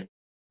knowledge again.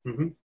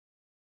 Mm-hmm.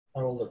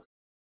 I will look.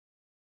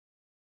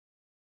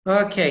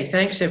 Okay,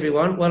 thanks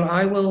everyone. Well,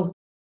 I will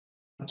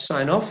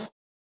sign off.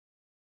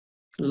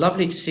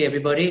 Lovely to see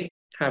everybody.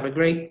 Have a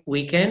great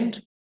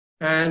weekend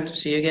and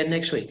see you again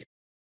next week.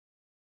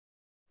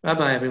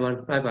 Bye-bye,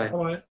 everyone. Bye-bye.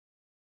 Bye-bye.